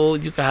possible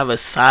you could have a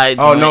side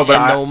joint? Oh no,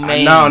 but no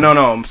main? No.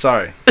 I'm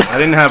sorry. I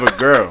didn't have a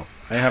girl.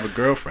 I didn't have a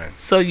girlfriend.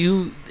 So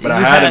you. But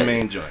I had a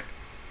main joint.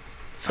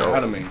 So I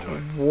had a main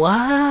joint. What?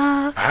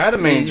 I had a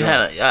main joint.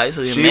 Alright,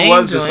 so your she main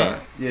was joint, the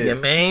side. Yeah. Your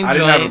main I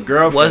joint didn't have a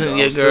girlfriend. wasn't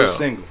your I was girl. Still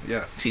single.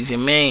 Yes. She's your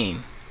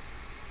main.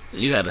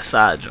 You had a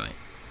side joint.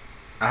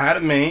 I had a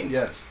main.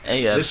 Yes.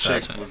 And you had this a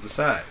side chick joint. was the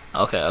side.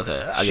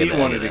 Okay. She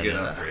wanted to get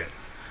upgraded.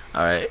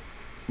 All right,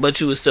 but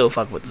you would still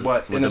fuck with the.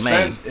 But with the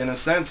main. in a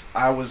sense,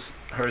 I was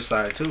her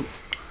side too,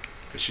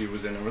 because she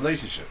was in a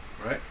relationship,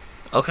 right?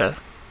 Okay.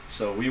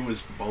 So we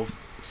was both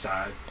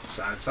sides.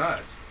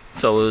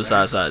 So it was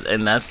side,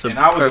 and that's the and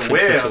I was perfect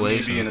aware situation.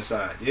 of me being a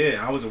side.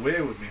 Yeah, I was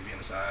aware with me being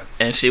a side.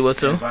 And she was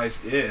too.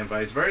 And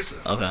vice versa.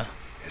 Okay.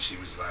 And she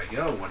was like,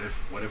 "Yo, what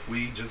if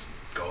we just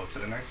go to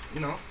the next,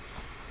 you know,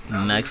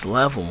 next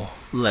level?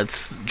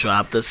 Let's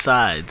drop the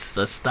sides.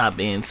 Let's stop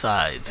being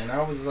sides." And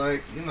I was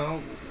like, you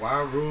know,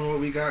 why ruin what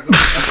we got going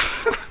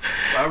on?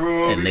 Why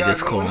ruin what and we got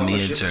niggas call going me on?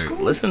 a Shit jerk. was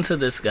cool. Listen to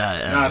this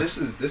guy. Nah, this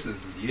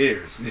is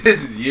years.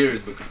 This is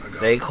years ago.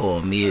 They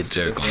call me a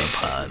jerk on the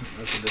pod.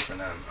 That's a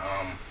different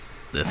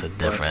That's a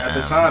different. At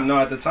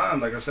the time,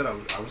 like I said, I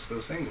was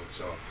still single.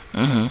 So.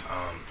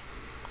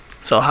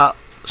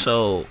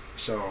 So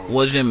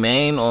was your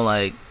main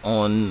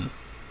on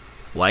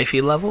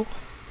wifey level?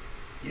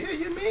 Yeah,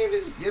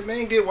 your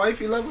main get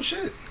wifey level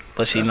shit.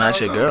 But she's not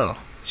your girl.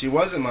 She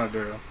wasn't my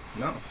girl.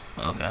 No.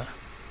 Okay.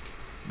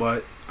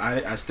 But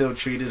I still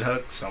treated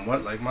her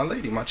somewhat like my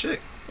lady, my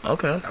chick.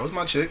 Okay. That was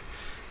my chick.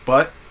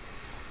 But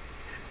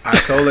I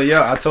told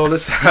her, I told the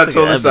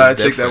side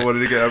chick that wanted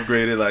to get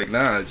upgraded, like,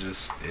 nah,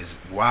 it's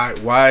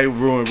why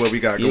ruin what we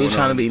got going on? You was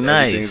trying to be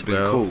nice,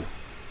 bro. Cool.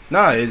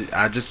 Nah,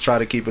 I just try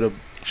to keep it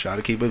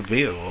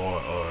veal,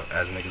 or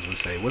as niggas would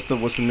say, what's the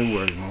new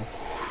word, Mo?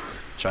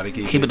 Try to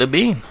keep it a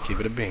bean. Keep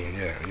it a bean,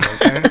 yeah. You know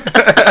what I'm saying?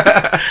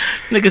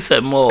 Nigga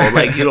said more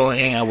like you don't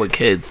hang out with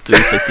kids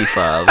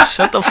 365.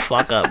 Shut the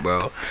fuck up,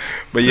 bro.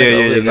 But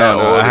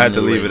no, I had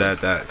to leave it at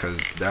that because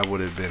that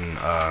would have been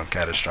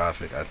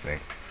catastrophic, I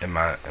think, in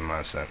my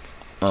sense.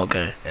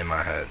 Okay. In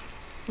my head.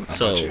 How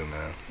so, about you,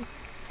 man?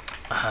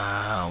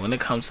 when it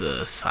comes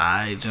to a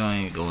side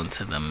joint, going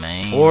to the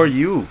main, or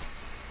you.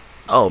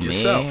 Oh,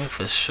 yourself. Me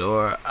for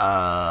sure.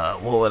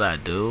 What would I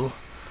do?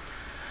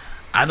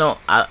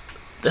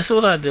 This is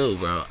what I do,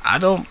 bro. I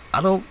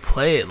don't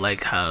play it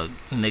like how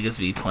niggas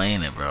be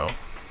playing it, bro.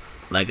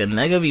 Like a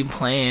nigga be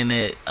playing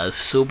it a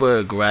super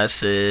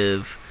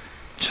aggressive,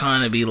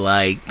 trying to be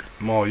liked.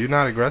 Mo, you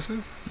not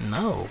aggressive?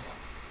 No.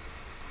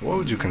 What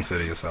would you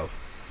consider yourself?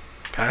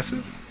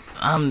 Passive?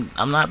 I'm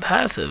not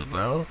passive,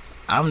 bro.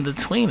 I'm the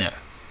tweener.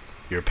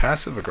 You're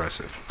passive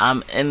aggressive.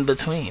 I'm in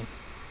between.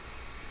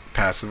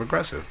 Passive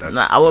aggressive. That's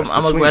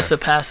I'm aggressive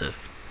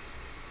passive.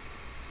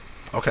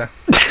 Okay.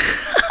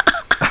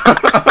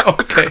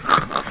 Okay.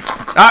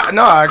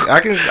 I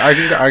can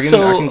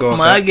go with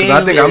that because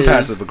I think I'm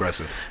passive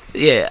aggressive.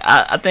 Yeah,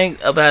 I think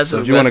a passive. So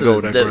if you want to go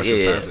with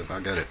aggressive passive, I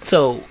get it.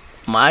 So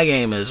my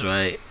game is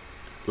right.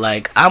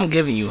 Like I'm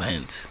giving you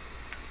hints.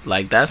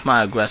 Like that's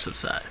my aggressive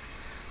side,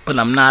 but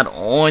I'm not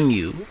on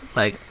you.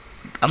 Like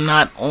I'm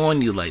not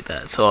on you like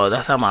that. So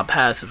that's how my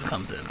passive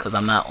comes in because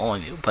I'm not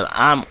on you, but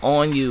I'm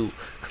on you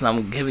because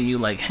I'm giving you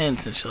like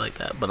hints and shit like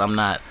that. But I'm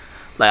not.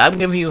 Like I'm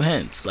giving you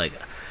hints. Like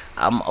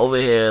I'm over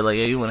here like,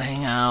 yo, you want to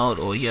hang out,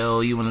 or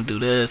yo, you want to do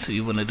this, or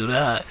you want to do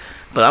that.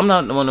 But I'm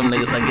not one of them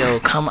niggas like, yo,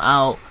 come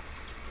out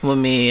with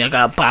me. I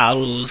got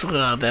bottles.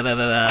 Da da da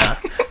da.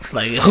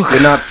 Like, yo,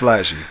 you're not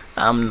flashy.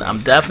 I'm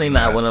definitely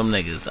not one of them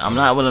niggas. I'm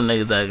not one of them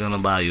niggas that's gonna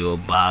buy you a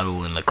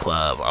bottle in the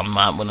club. I'm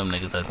not one of them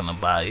niggas that's gonna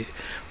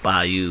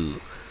buy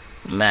you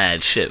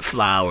mad shit,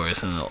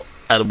 flowers and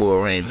edible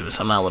arrangements.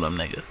 I'm not one of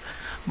them niggas.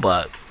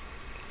 But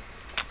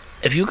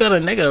if you got a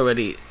nigga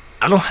already,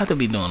 I don't have to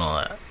be doing all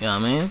that. You know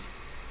what I mean?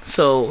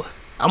 So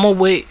I'm gonna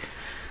wait.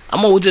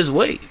 I'm gonna just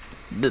wait.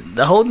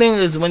 The whole thing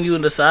is when you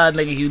decide,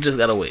 nigga, you just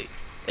gotta wait.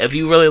 If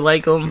you really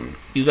like them,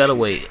 you gotta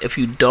wait. If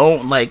you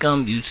don't like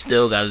them, you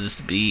still gotta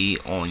just be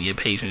on your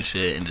patient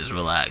shit and just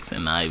relax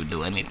and not even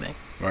do anything.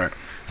 Right.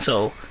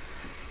 So,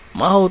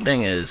 my whole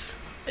thing is,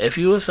 if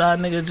you a side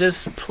nigga,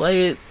 just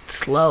play it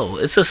slow.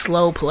 It's a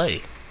slow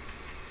play.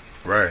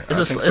 Right.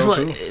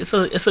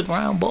 It's a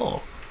ground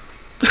ball.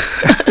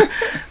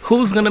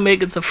 Who's gonna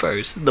make it to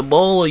first? The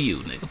ball or you,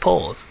 nigga?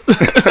 Pause.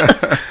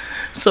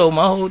 So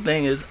my whole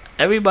thing is,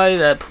 everybody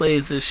that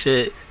plays this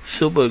shit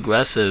super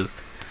aggressive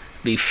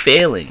be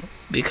failing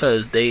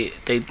because they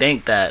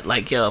think that,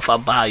 like, yo, if I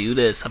buy you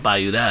this, I buy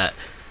you that,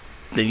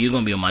 then you're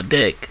gonna be on my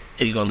dick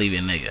and you're gonna leave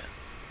your nigga.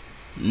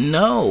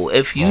 No,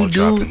 if you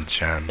do,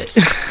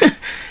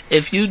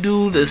 if you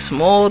do the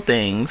small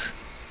things,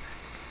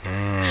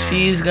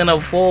 she's gonna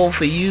fall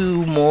for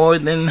you more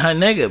than her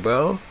nigga,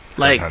 bro.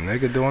 Like, her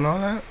nigga doing all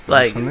that?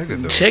 Like,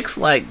 chicks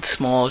like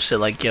small shit.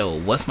 Like, yo,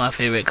 what's my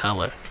favorite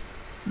color?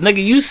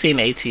 Nigga, you seen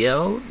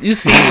ATL? You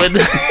seen when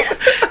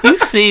you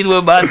seen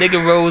when my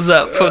nigga rose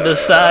up from the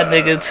side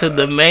nigga to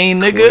the main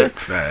nigga? Quick,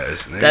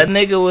 fast, nigga. That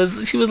nigga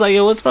was. She was like,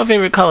 yo, what's my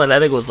favorite color?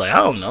 That nigga was like, I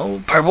don't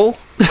know, purple.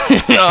 You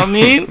know what I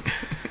mean?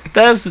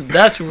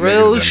 That's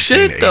real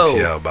shit though.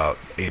 ATL about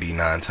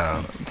 89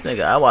 times.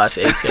 Nigga, I watch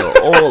ATL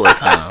all the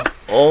time.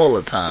 All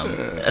the time.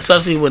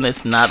 Especially when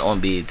it's not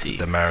on BET.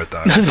 The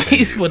marathon. At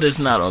least when it's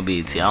not on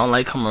BET. I don't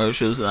like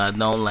commercials and I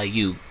don't like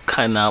you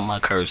cutting out my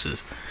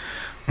curses.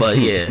 But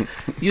yeah,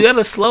 you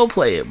gotta slow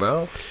play it,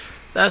 bro.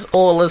 That's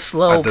all a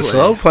slow play. The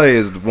slow play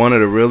is one of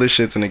the realest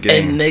shits in the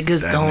game. And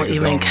niggas don't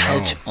even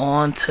catch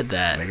on to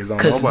that.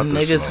 Because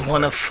niggas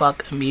want to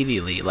fuck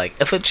immediately. Like,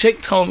 if a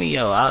chick told me,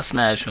 yo, I'll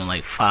smash you in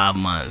like 5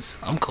 months,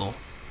 I'm cool.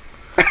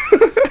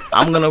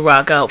 I'm gonna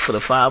rock out for the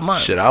 5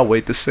 months. Shit, I'll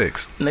wait the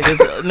 6.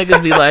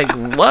 Niggas be like,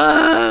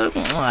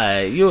 what?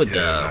 Like, you a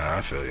dub. Nah,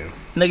 I feel you.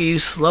 Nigga, you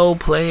slow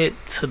play it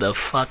to the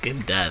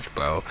fucking death,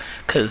 bro.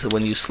 Because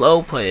when you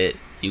slow play it,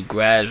 you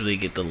gradually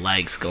get the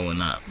likes going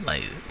up.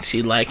 Like,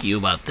 she like you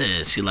about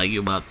this, she like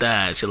you about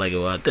that, she like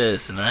you about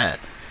this and that.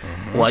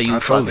 While you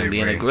fucking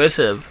being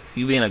aggressive,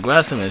 you being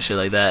aggressive and shit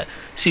like that,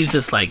 she's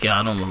just like, yo,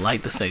 I don't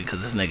like this nigga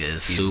because this nigga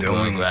is super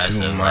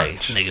aggressive.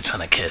 Like, nigga trying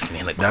to kiss me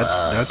in the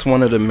club. That's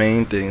one of the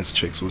main things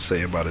chicks will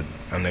say about a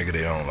nigga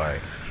they don't like.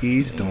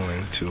 He's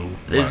doing too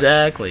much.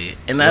 Exactly.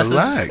 And that's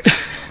relax,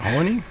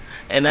 honey.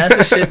 And that's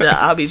the shit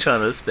that I be trying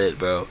to spit,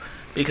 bro.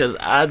 Because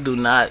I do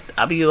not,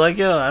 I be like,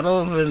 yo, I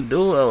don't even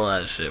do all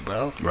that shit,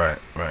 bro. Right.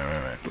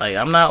 Like,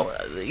 I'm not,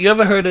 you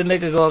ever heard a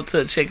nigga go up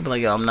to a chick and be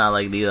like, yo, I'm not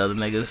like these other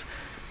niggas?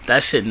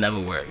 That shit never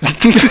works.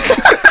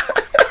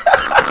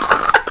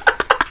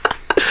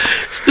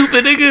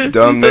 Stupid nigga.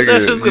 Dumb you nigga.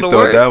 That shit's gonna you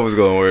thought work? That was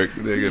gonna work.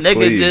 Nigga,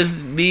 please.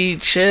 Just be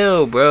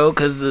chill, bro.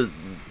 Because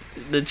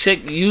the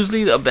chick,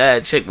 usually a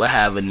bad chick will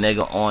have a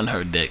nigga on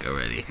her dick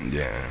already.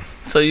 Yeah.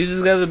 So you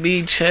just gotta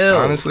be chill.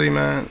 Honestly,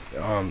 man,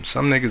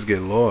 some niggas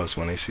get lost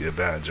when they see a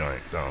bad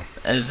joint, though.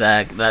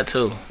 Exactly, that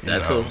too.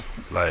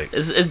 Like,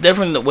 it's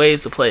different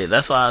ways to play it.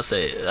 That's why I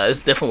say it.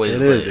 It's different ways to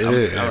play it.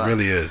 It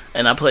really is.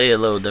 And I play it a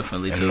little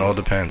differently too. It all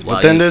depends.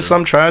 But then there's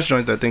some trash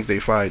joints that think they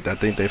fight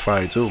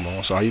too,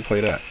 man. So how you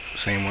play that?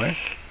 Same way?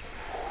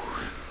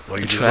 Or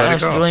you just let it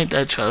go? Trash joint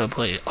that try to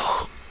play it.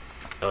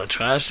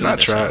 Trash joint. Not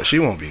trash. She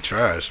won't be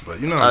trash,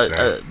 but you know what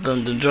I'm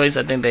saying. The joints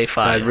I think they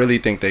fire. I really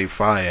think they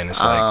fire, and it's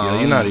like, yo,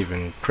 you're not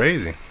even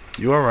crazy.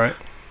 You all right?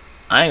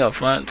 I ain't gonna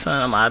front, son.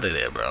 I'm out of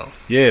there, bro.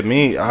 Yeah,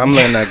 I'm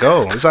letting that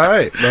go. It's all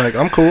right. Like,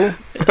 I'm cool.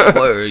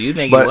 Word, you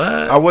think but what?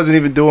 I wasn't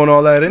even doing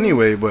all that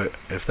anyway. But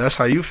if that's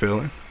how you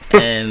feeling,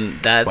 and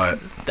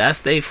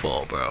that's their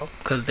fault, bro.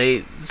 Cause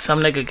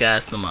some nigga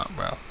gassed them up,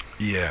 bro.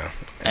 Yeah.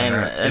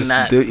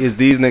 It's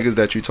these niggas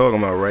that you talking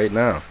about right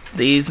now.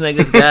 These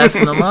niggas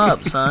gassing them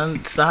up,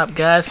 son. Stop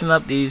gassing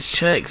up these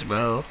chicks,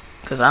 bro.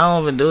 Cause I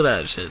don't even do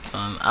that shit,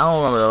 son. I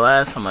don't remember the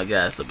last time I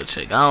gassed up a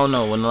chick. I don't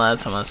know when the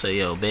last time I say,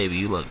 yo, baby,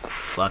 you look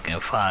fucking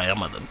fire. I'm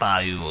about to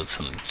buy you with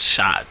some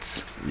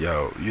shots.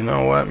 Yo, you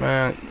know what,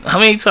 man? How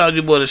many times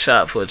you bought a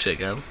shot for a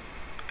chick, Em?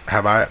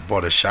 Have I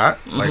bought a shot?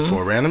 Like,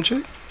 for a random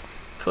chick?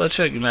 For a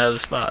chick, you met at a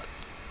spot.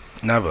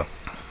 Never.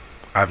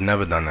 I've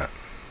never done that.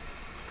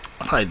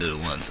 I probably did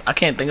it once. I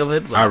can't think of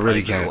it. But I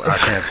really can't. I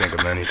can't think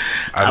of any.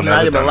 I'm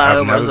not even lying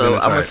to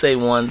myself. I'm gonna say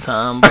one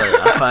time, but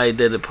I probably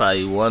did it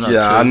one or two.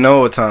 Yeah, I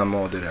know a time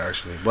I did it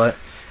actually, but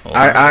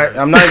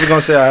I'm not even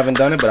gonna say I haven't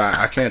done it, but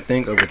I can't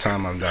think of a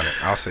time I've done it.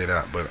 I'll say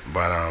that, but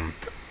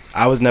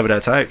I was never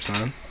that type,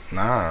 son.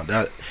 Nah,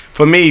 that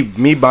for me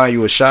buying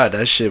you a shot,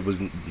 that shit was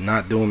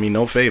not doing me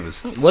no favors.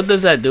 What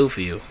does that do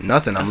for you?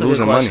 Nothing. I'm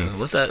losing money.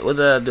 What's that? What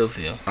did that do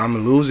for you?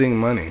 I'm losing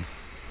money.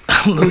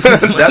 I'm losing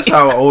money. That's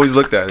how I always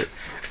looked at it.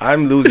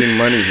 I'm losing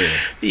money here.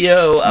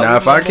 Yo, now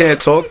if I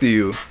can't talk to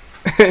you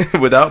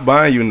without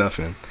buying you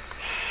nothing,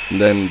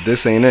 then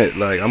this ain't it.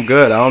 Like, I'm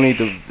good. I don't need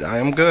to. I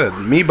am good.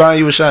 Me buying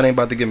you a shot ain't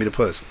about to get me the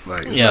puss.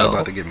 Like, it's not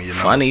about to get me your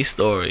number. Funny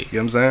story. You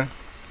know what I'm saying?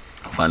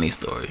 Funny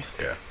story.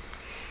 Yeah.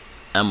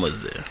 M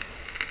was there.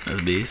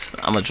 That's beast.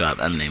 I'm gonna drop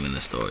M name in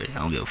the story. I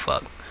don't give a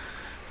fuck.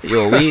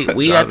 Yo,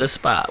 we at the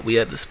spot. We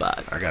at the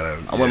spot.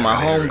 I'm with my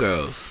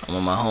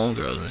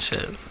homegirls. And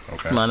shit.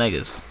 Okay. My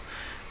niggas.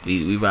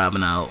 We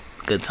robbing out.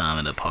 Good time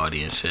at the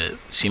party and shit.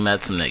 She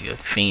met some nigga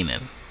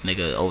fiending.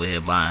 Nigga over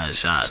here buying her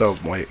shots. So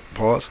wait,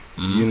 pause.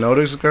 You know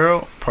this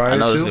girl prior to? I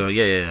know this girl.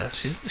 Yeah.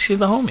 She's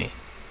the homie.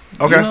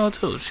 Okay. You know her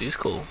too. She's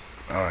cool.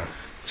 All right.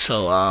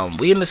 So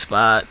we in the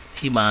spot.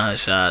 He buying her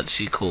shots.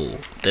 She cool.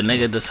 The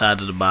nigga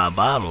decided to buy a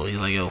bottle. He's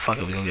like, yo, fuck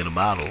it, we gonna get a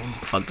bottle.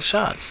 Fuck the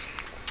shots.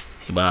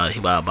 He buy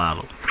a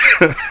bottle.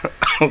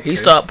 Okay. He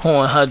start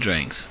pouring her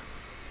drinks.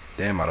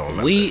 Damn, I don't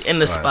remember. We this. in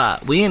the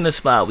spot. We in the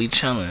spot. We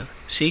chilling.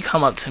 She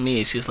come up to me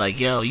and she's like,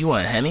 yo, you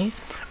want Henny?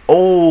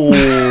 Oh.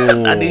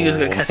 I knew you was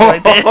gonna catch it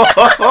right there.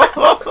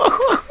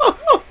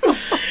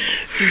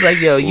 She's like,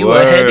 yo, you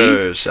want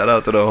Henny? Shout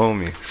out to the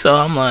homie. So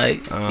I'm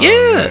like, yeah.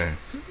 Man.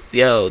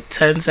 Yo,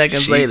 10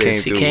 seconds later,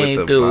 she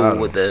came through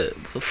with the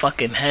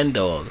fucking hen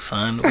dog,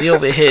 son. We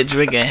over here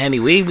drinking Henny.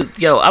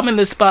 I'm in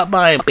the spot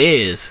buying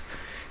beers.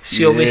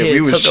 She over here.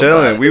 We was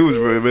chilling. We was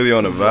really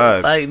on a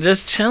vibe. Like,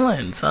 just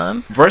chilling,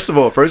 son. First of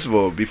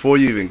all, before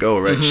you even go,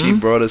 right? She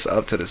brought us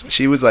up to this.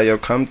 She was like, yo,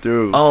 come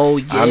through. Oh,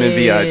 yeah. I'm in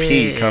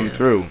VIP. Come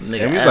through.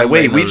 Nigga, and we was like,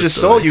 wait, we just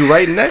saw you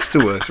right next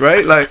to us,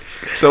 right? Like,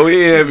 so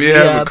we have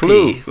a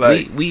clue.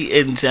 Like, we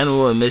in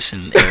general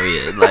admission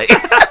area. Like,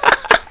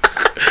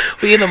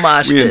 we in the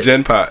mosh pit. We in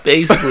Gen Pot.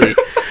 Basically.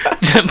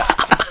 Gen Pot.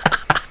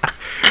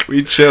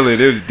 We chilling.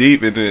 It was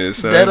deep in there,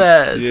 son. Dead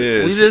ass.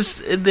 Yeah, we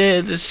just in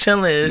there just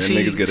chilling. And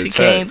she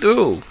came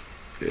through.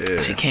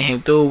 Yeah. She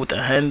came through with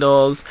the hen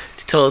dogs.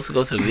 She told us to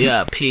go to the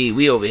VIP.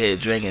 We over here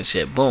drinking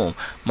shit. Boom.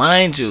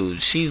 Mind you,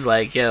 she's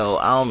like, yo,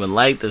 I don't even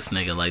like this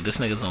nigga. Like, this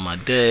nigga's on my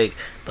dick.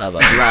 Blah,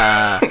 blah,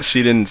 blah.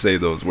 She didn't say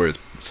those words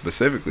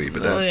specifically,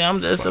 but that's... I'm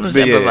just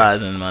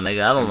improvising, my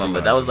nigga. I don't remember.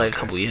 That was like a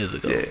couple years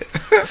ago.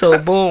 Yeah. So,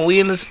 boom, we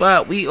in the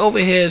spot. We over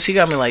here. She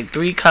got me like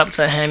 3 cups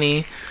of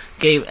Henny.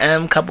 Gave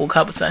M couple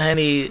cups of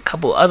Henny,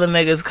 couple other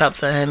niggas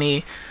cups of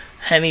Henny.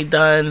 Henny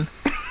done.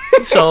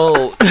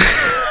 So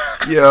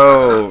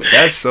yo,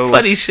 that's so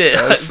funny shit.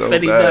 That's so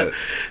funny bad. Done.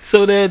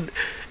 So then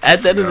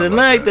at the end of the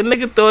night, the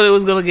nigga thought it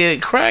was gonna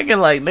get cracking.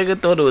 Like, nigga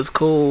thought it was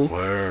cool.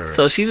 Word.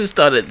 So she just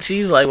started.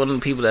 She's like one of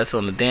the people that's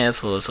on the dance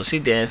floor. So she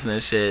dancing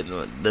and shit.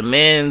 The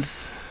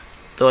man's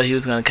thought he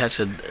was gonna catch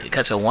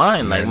a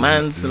wine. Like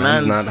man's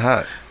not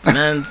hot.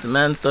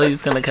 Man's thought he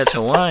was gonna catch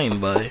a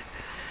wine, but.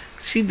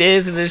 She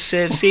dancing this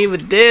shit. She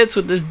even danced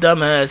with this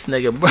dumbass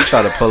nigga, bro.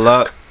 Try to pull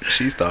up.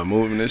 She start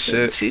moving this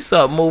shit. She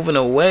started moving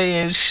away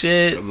and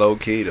shit. Low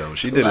key though.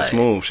 She did it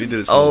smooth.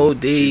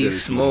 OD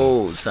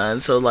smooth,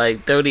 son. So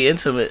like 30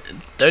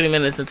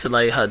 minutes into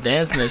like her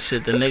dancing and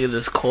shit, the nigga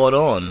just caught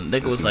on.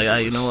 Nigga was like,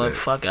 you know what?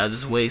 Fuck it. I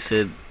just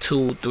wasted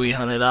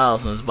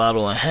 $200-$300 on this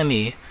bottle of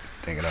Henny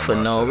for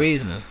no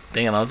reason.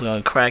 Thinking I was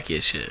gonna crack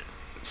your shit.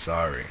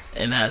 Sorry.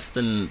 And that's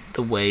the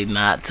way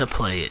not to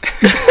play it.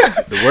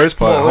 The worst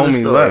part,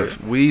 homie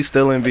left. We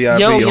still in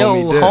VIP.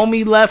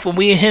 Homie left when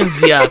we in his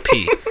VIP.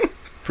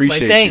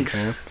 Appreciate thanks.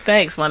 you, man.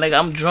 Thanks, my nigga.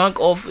 I'm drunk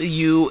off of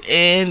you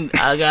and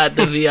I got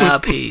the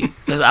VIP.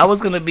 Because I was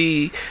going to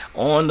be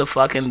on the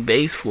fucking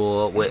base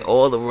floor with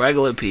all the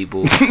regular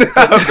people. But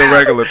right.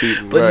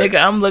 nigga,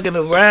 I'm looking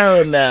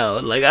around now.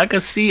 Like, I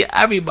could see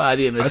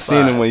everybody in the spot.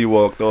 I seen him when you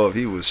walked off.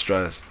 He was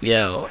stressed.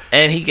 Yo,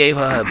 and he gave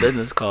her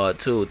business card,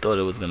 too. Thought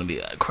it was going to be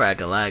a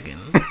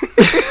crack-a-lackin'.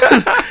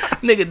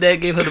 Nigga, dad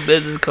gave her the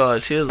business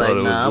card. She was like,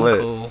 nah, I'm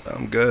cool.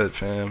 I'm good,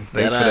 fam.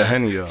 Thanks for the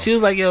Henny, yo. She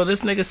was like, yo,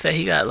 this nigga said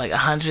he got like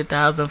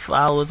 100,000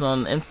 followers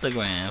on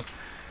Instagram.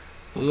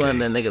 We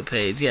went on the nigga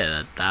page. Yeah,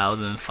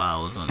 1,000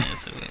 followers on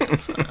Instagram.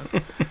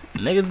 Son.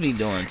 Niggas be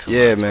doing too much.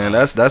 Yeah, man,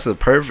 bro. That's a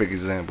perfect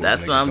example.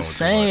 That's what I'm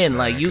saying.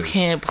 Like, you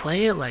can't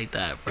play it like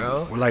that,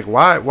 bro. Like,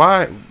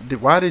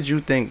 why did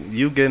you think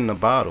you getting a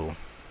bottle?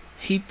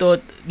 He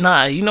thought,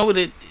 nah. You know what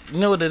it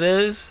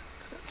is.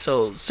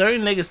 So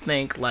certain niggas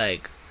think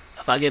like,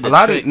 if I get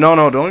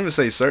don't even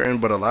say certain,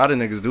 but a lot of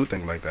niggas do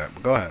think like that.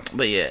 But go ahead.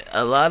 But yeah,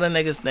 a lot of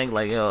niggas think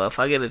like, yo, if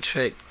I get a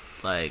trick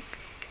like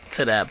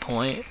to that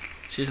point,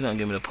 she's gonna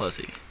give me the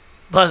pussy.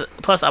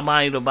 Plus I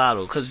buy you the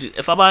bottle, cause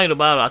if I buy you the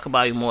bottle, I could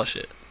buy you more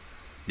shit.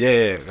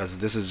 Yeah, because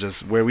this is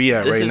just where we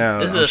at right now.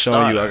 I'm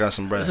showing you I got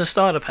some bread. It's a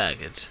starter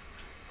package.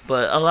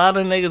 But a lot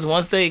of niggas,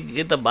 once they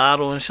get the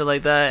bottle and shit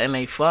like that, and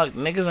they fuck,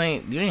 you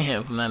ain't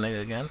hearing from that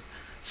nigga again.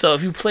 So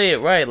if you play it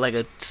right, like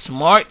a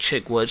smart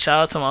chick would,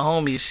 shout out to my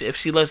homie. If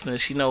she listening,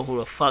 she know who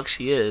the fuck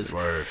she is.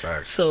 Word,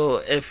 facts. So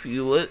if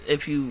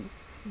you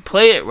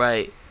play it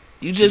right,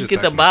 you just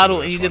get the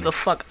bottle and you get the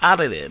fuck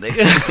out of there,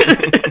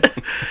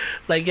 nigga.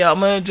 Like, yo,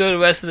 I'm gonna enjoy the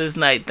rest of this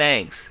night.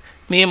 Thanks.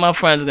 Me and my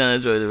friends are gonna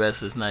enjoy the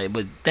rest of this night,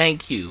 but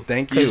thank you.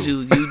 Because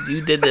you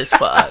did this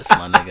for us,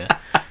 my nigga.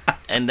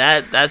 And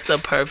that's the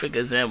perfect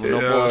example.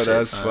 No bullshit,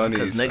 that's son. funny.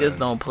 Because niggas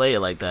don't play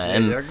it like that. Yeah,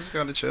 and I just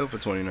gotta chill for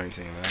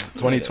 2019, man.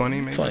 2020,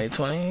 maybe.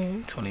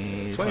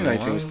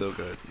 2019 is still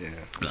good. Yeah.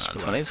 Nah,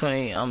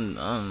 2020, I'm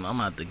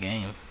out the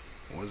game.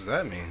 What does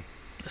that mean?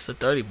 It's a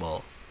 30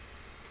 ball.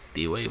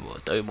 D-Wave ball.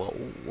 30 ball.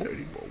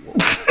 30 ball.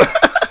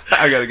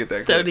 I gotta get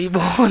that. 30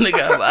 ball,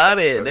 nigga. I'm out of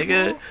here,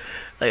 nigga.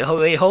 Like,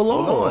 hold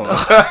on.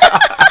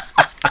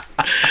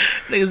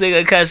 Niggas ain't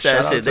gonna catch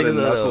that Shout shit. out to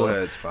the Niggas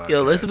Knuckleheads podcast.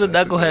 Yo, listen to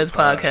That's a good Knuckleheads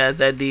pod. podcast.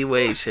 That D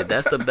Wade shit.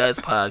 That's the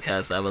best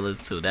podcast I ever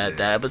listened to. That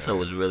Yeah, episode man.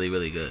 was really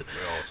really good.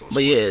 We're also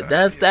But yeah, sports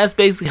guys. that's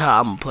basically how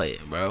I'm gonna play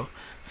it, bro.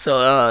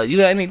 So you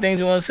got any things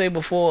you want to say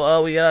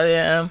before we get out of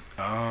here,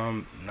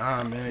 Em?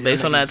 Nah, man.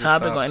 Based on y'all that niggas just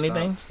topic or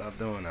anything? Stop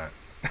doing that.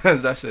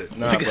 That's it.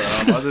 Nah, but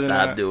other than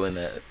Stop that, doing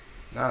that.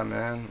 nah,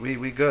 man.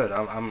 We good.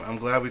 I'm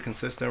glad we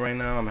consistent right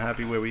now. I'm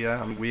happy where we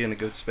at. We in a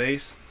good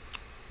space.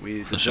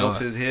 The For jokes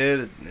sure. is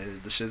here.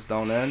 The shits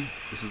don't end.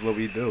 This is what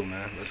we do,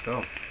 man. Let's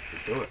go.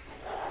 Let's do it.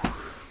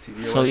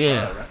 TVOS So,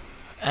 yeah. pod, right?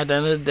 At the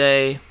end of the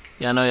day,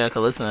 y'all know y'all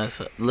can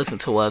listen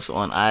to us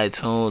on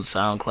iTunes,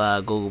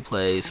 SoundCloud, Google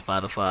Play,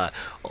 Spotify,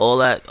 all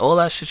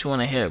that shit you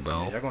want to hear,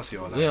 bro. Yeah, y'all gonna see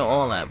all that. We on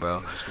all that, bro.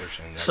 in the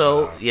description. Y'all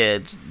So gotta- yeah,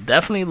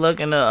 definitely look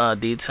in the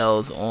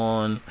details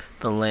on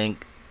the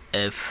link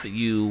if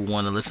you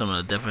want to listen on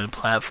a different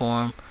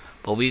platform.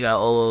 But we got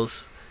all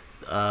those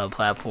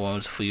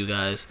platforms for you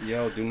guys.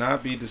 Yo, do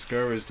not be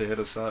discouraged to hit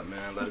us up,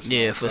 man. Let us know.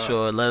 Yeah, what's for up.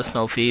 sure. Let us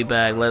know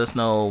feedback. Let us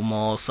know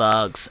Mall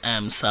sucks,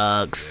 M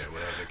sucks, Yeah,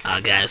 whatever the case I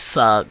is. guess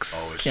sucks.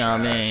 Always You know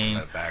what I trash in mean?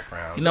 that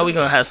background. You know we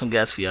gonna have some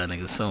guests for y'all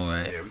niggas soon,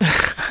 right? Yeah, we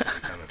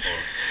kind of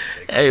pause.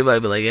 Everybody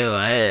be like, yo,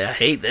 I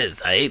hate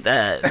this, I hate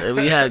that. And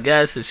we have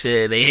guests and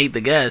shit. They hate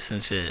the guests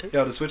and shit.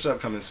 Yo, the switch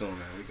up coming soon,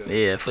 man. We good.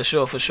 Yeah, for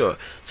sure.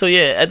 So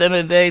yeah, at the end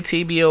of the day,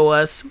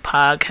 TBOS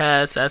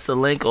podcast. That's the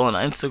link on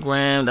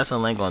Instagram. That's a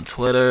link on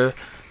Twitter.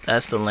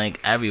 That's the link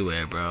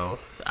everywhere, bro.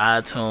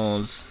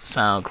 iTunes,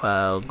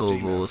 SoundCloud,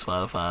 Google,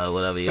 Spotify,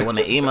 whatever. You want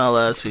to email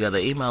us? We got the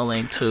email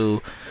link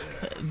too.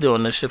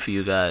 Doing this shit for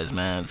you guys,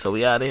 man. So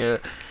we out of here,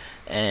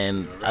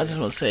 and I just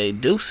want to say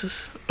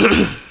deuces.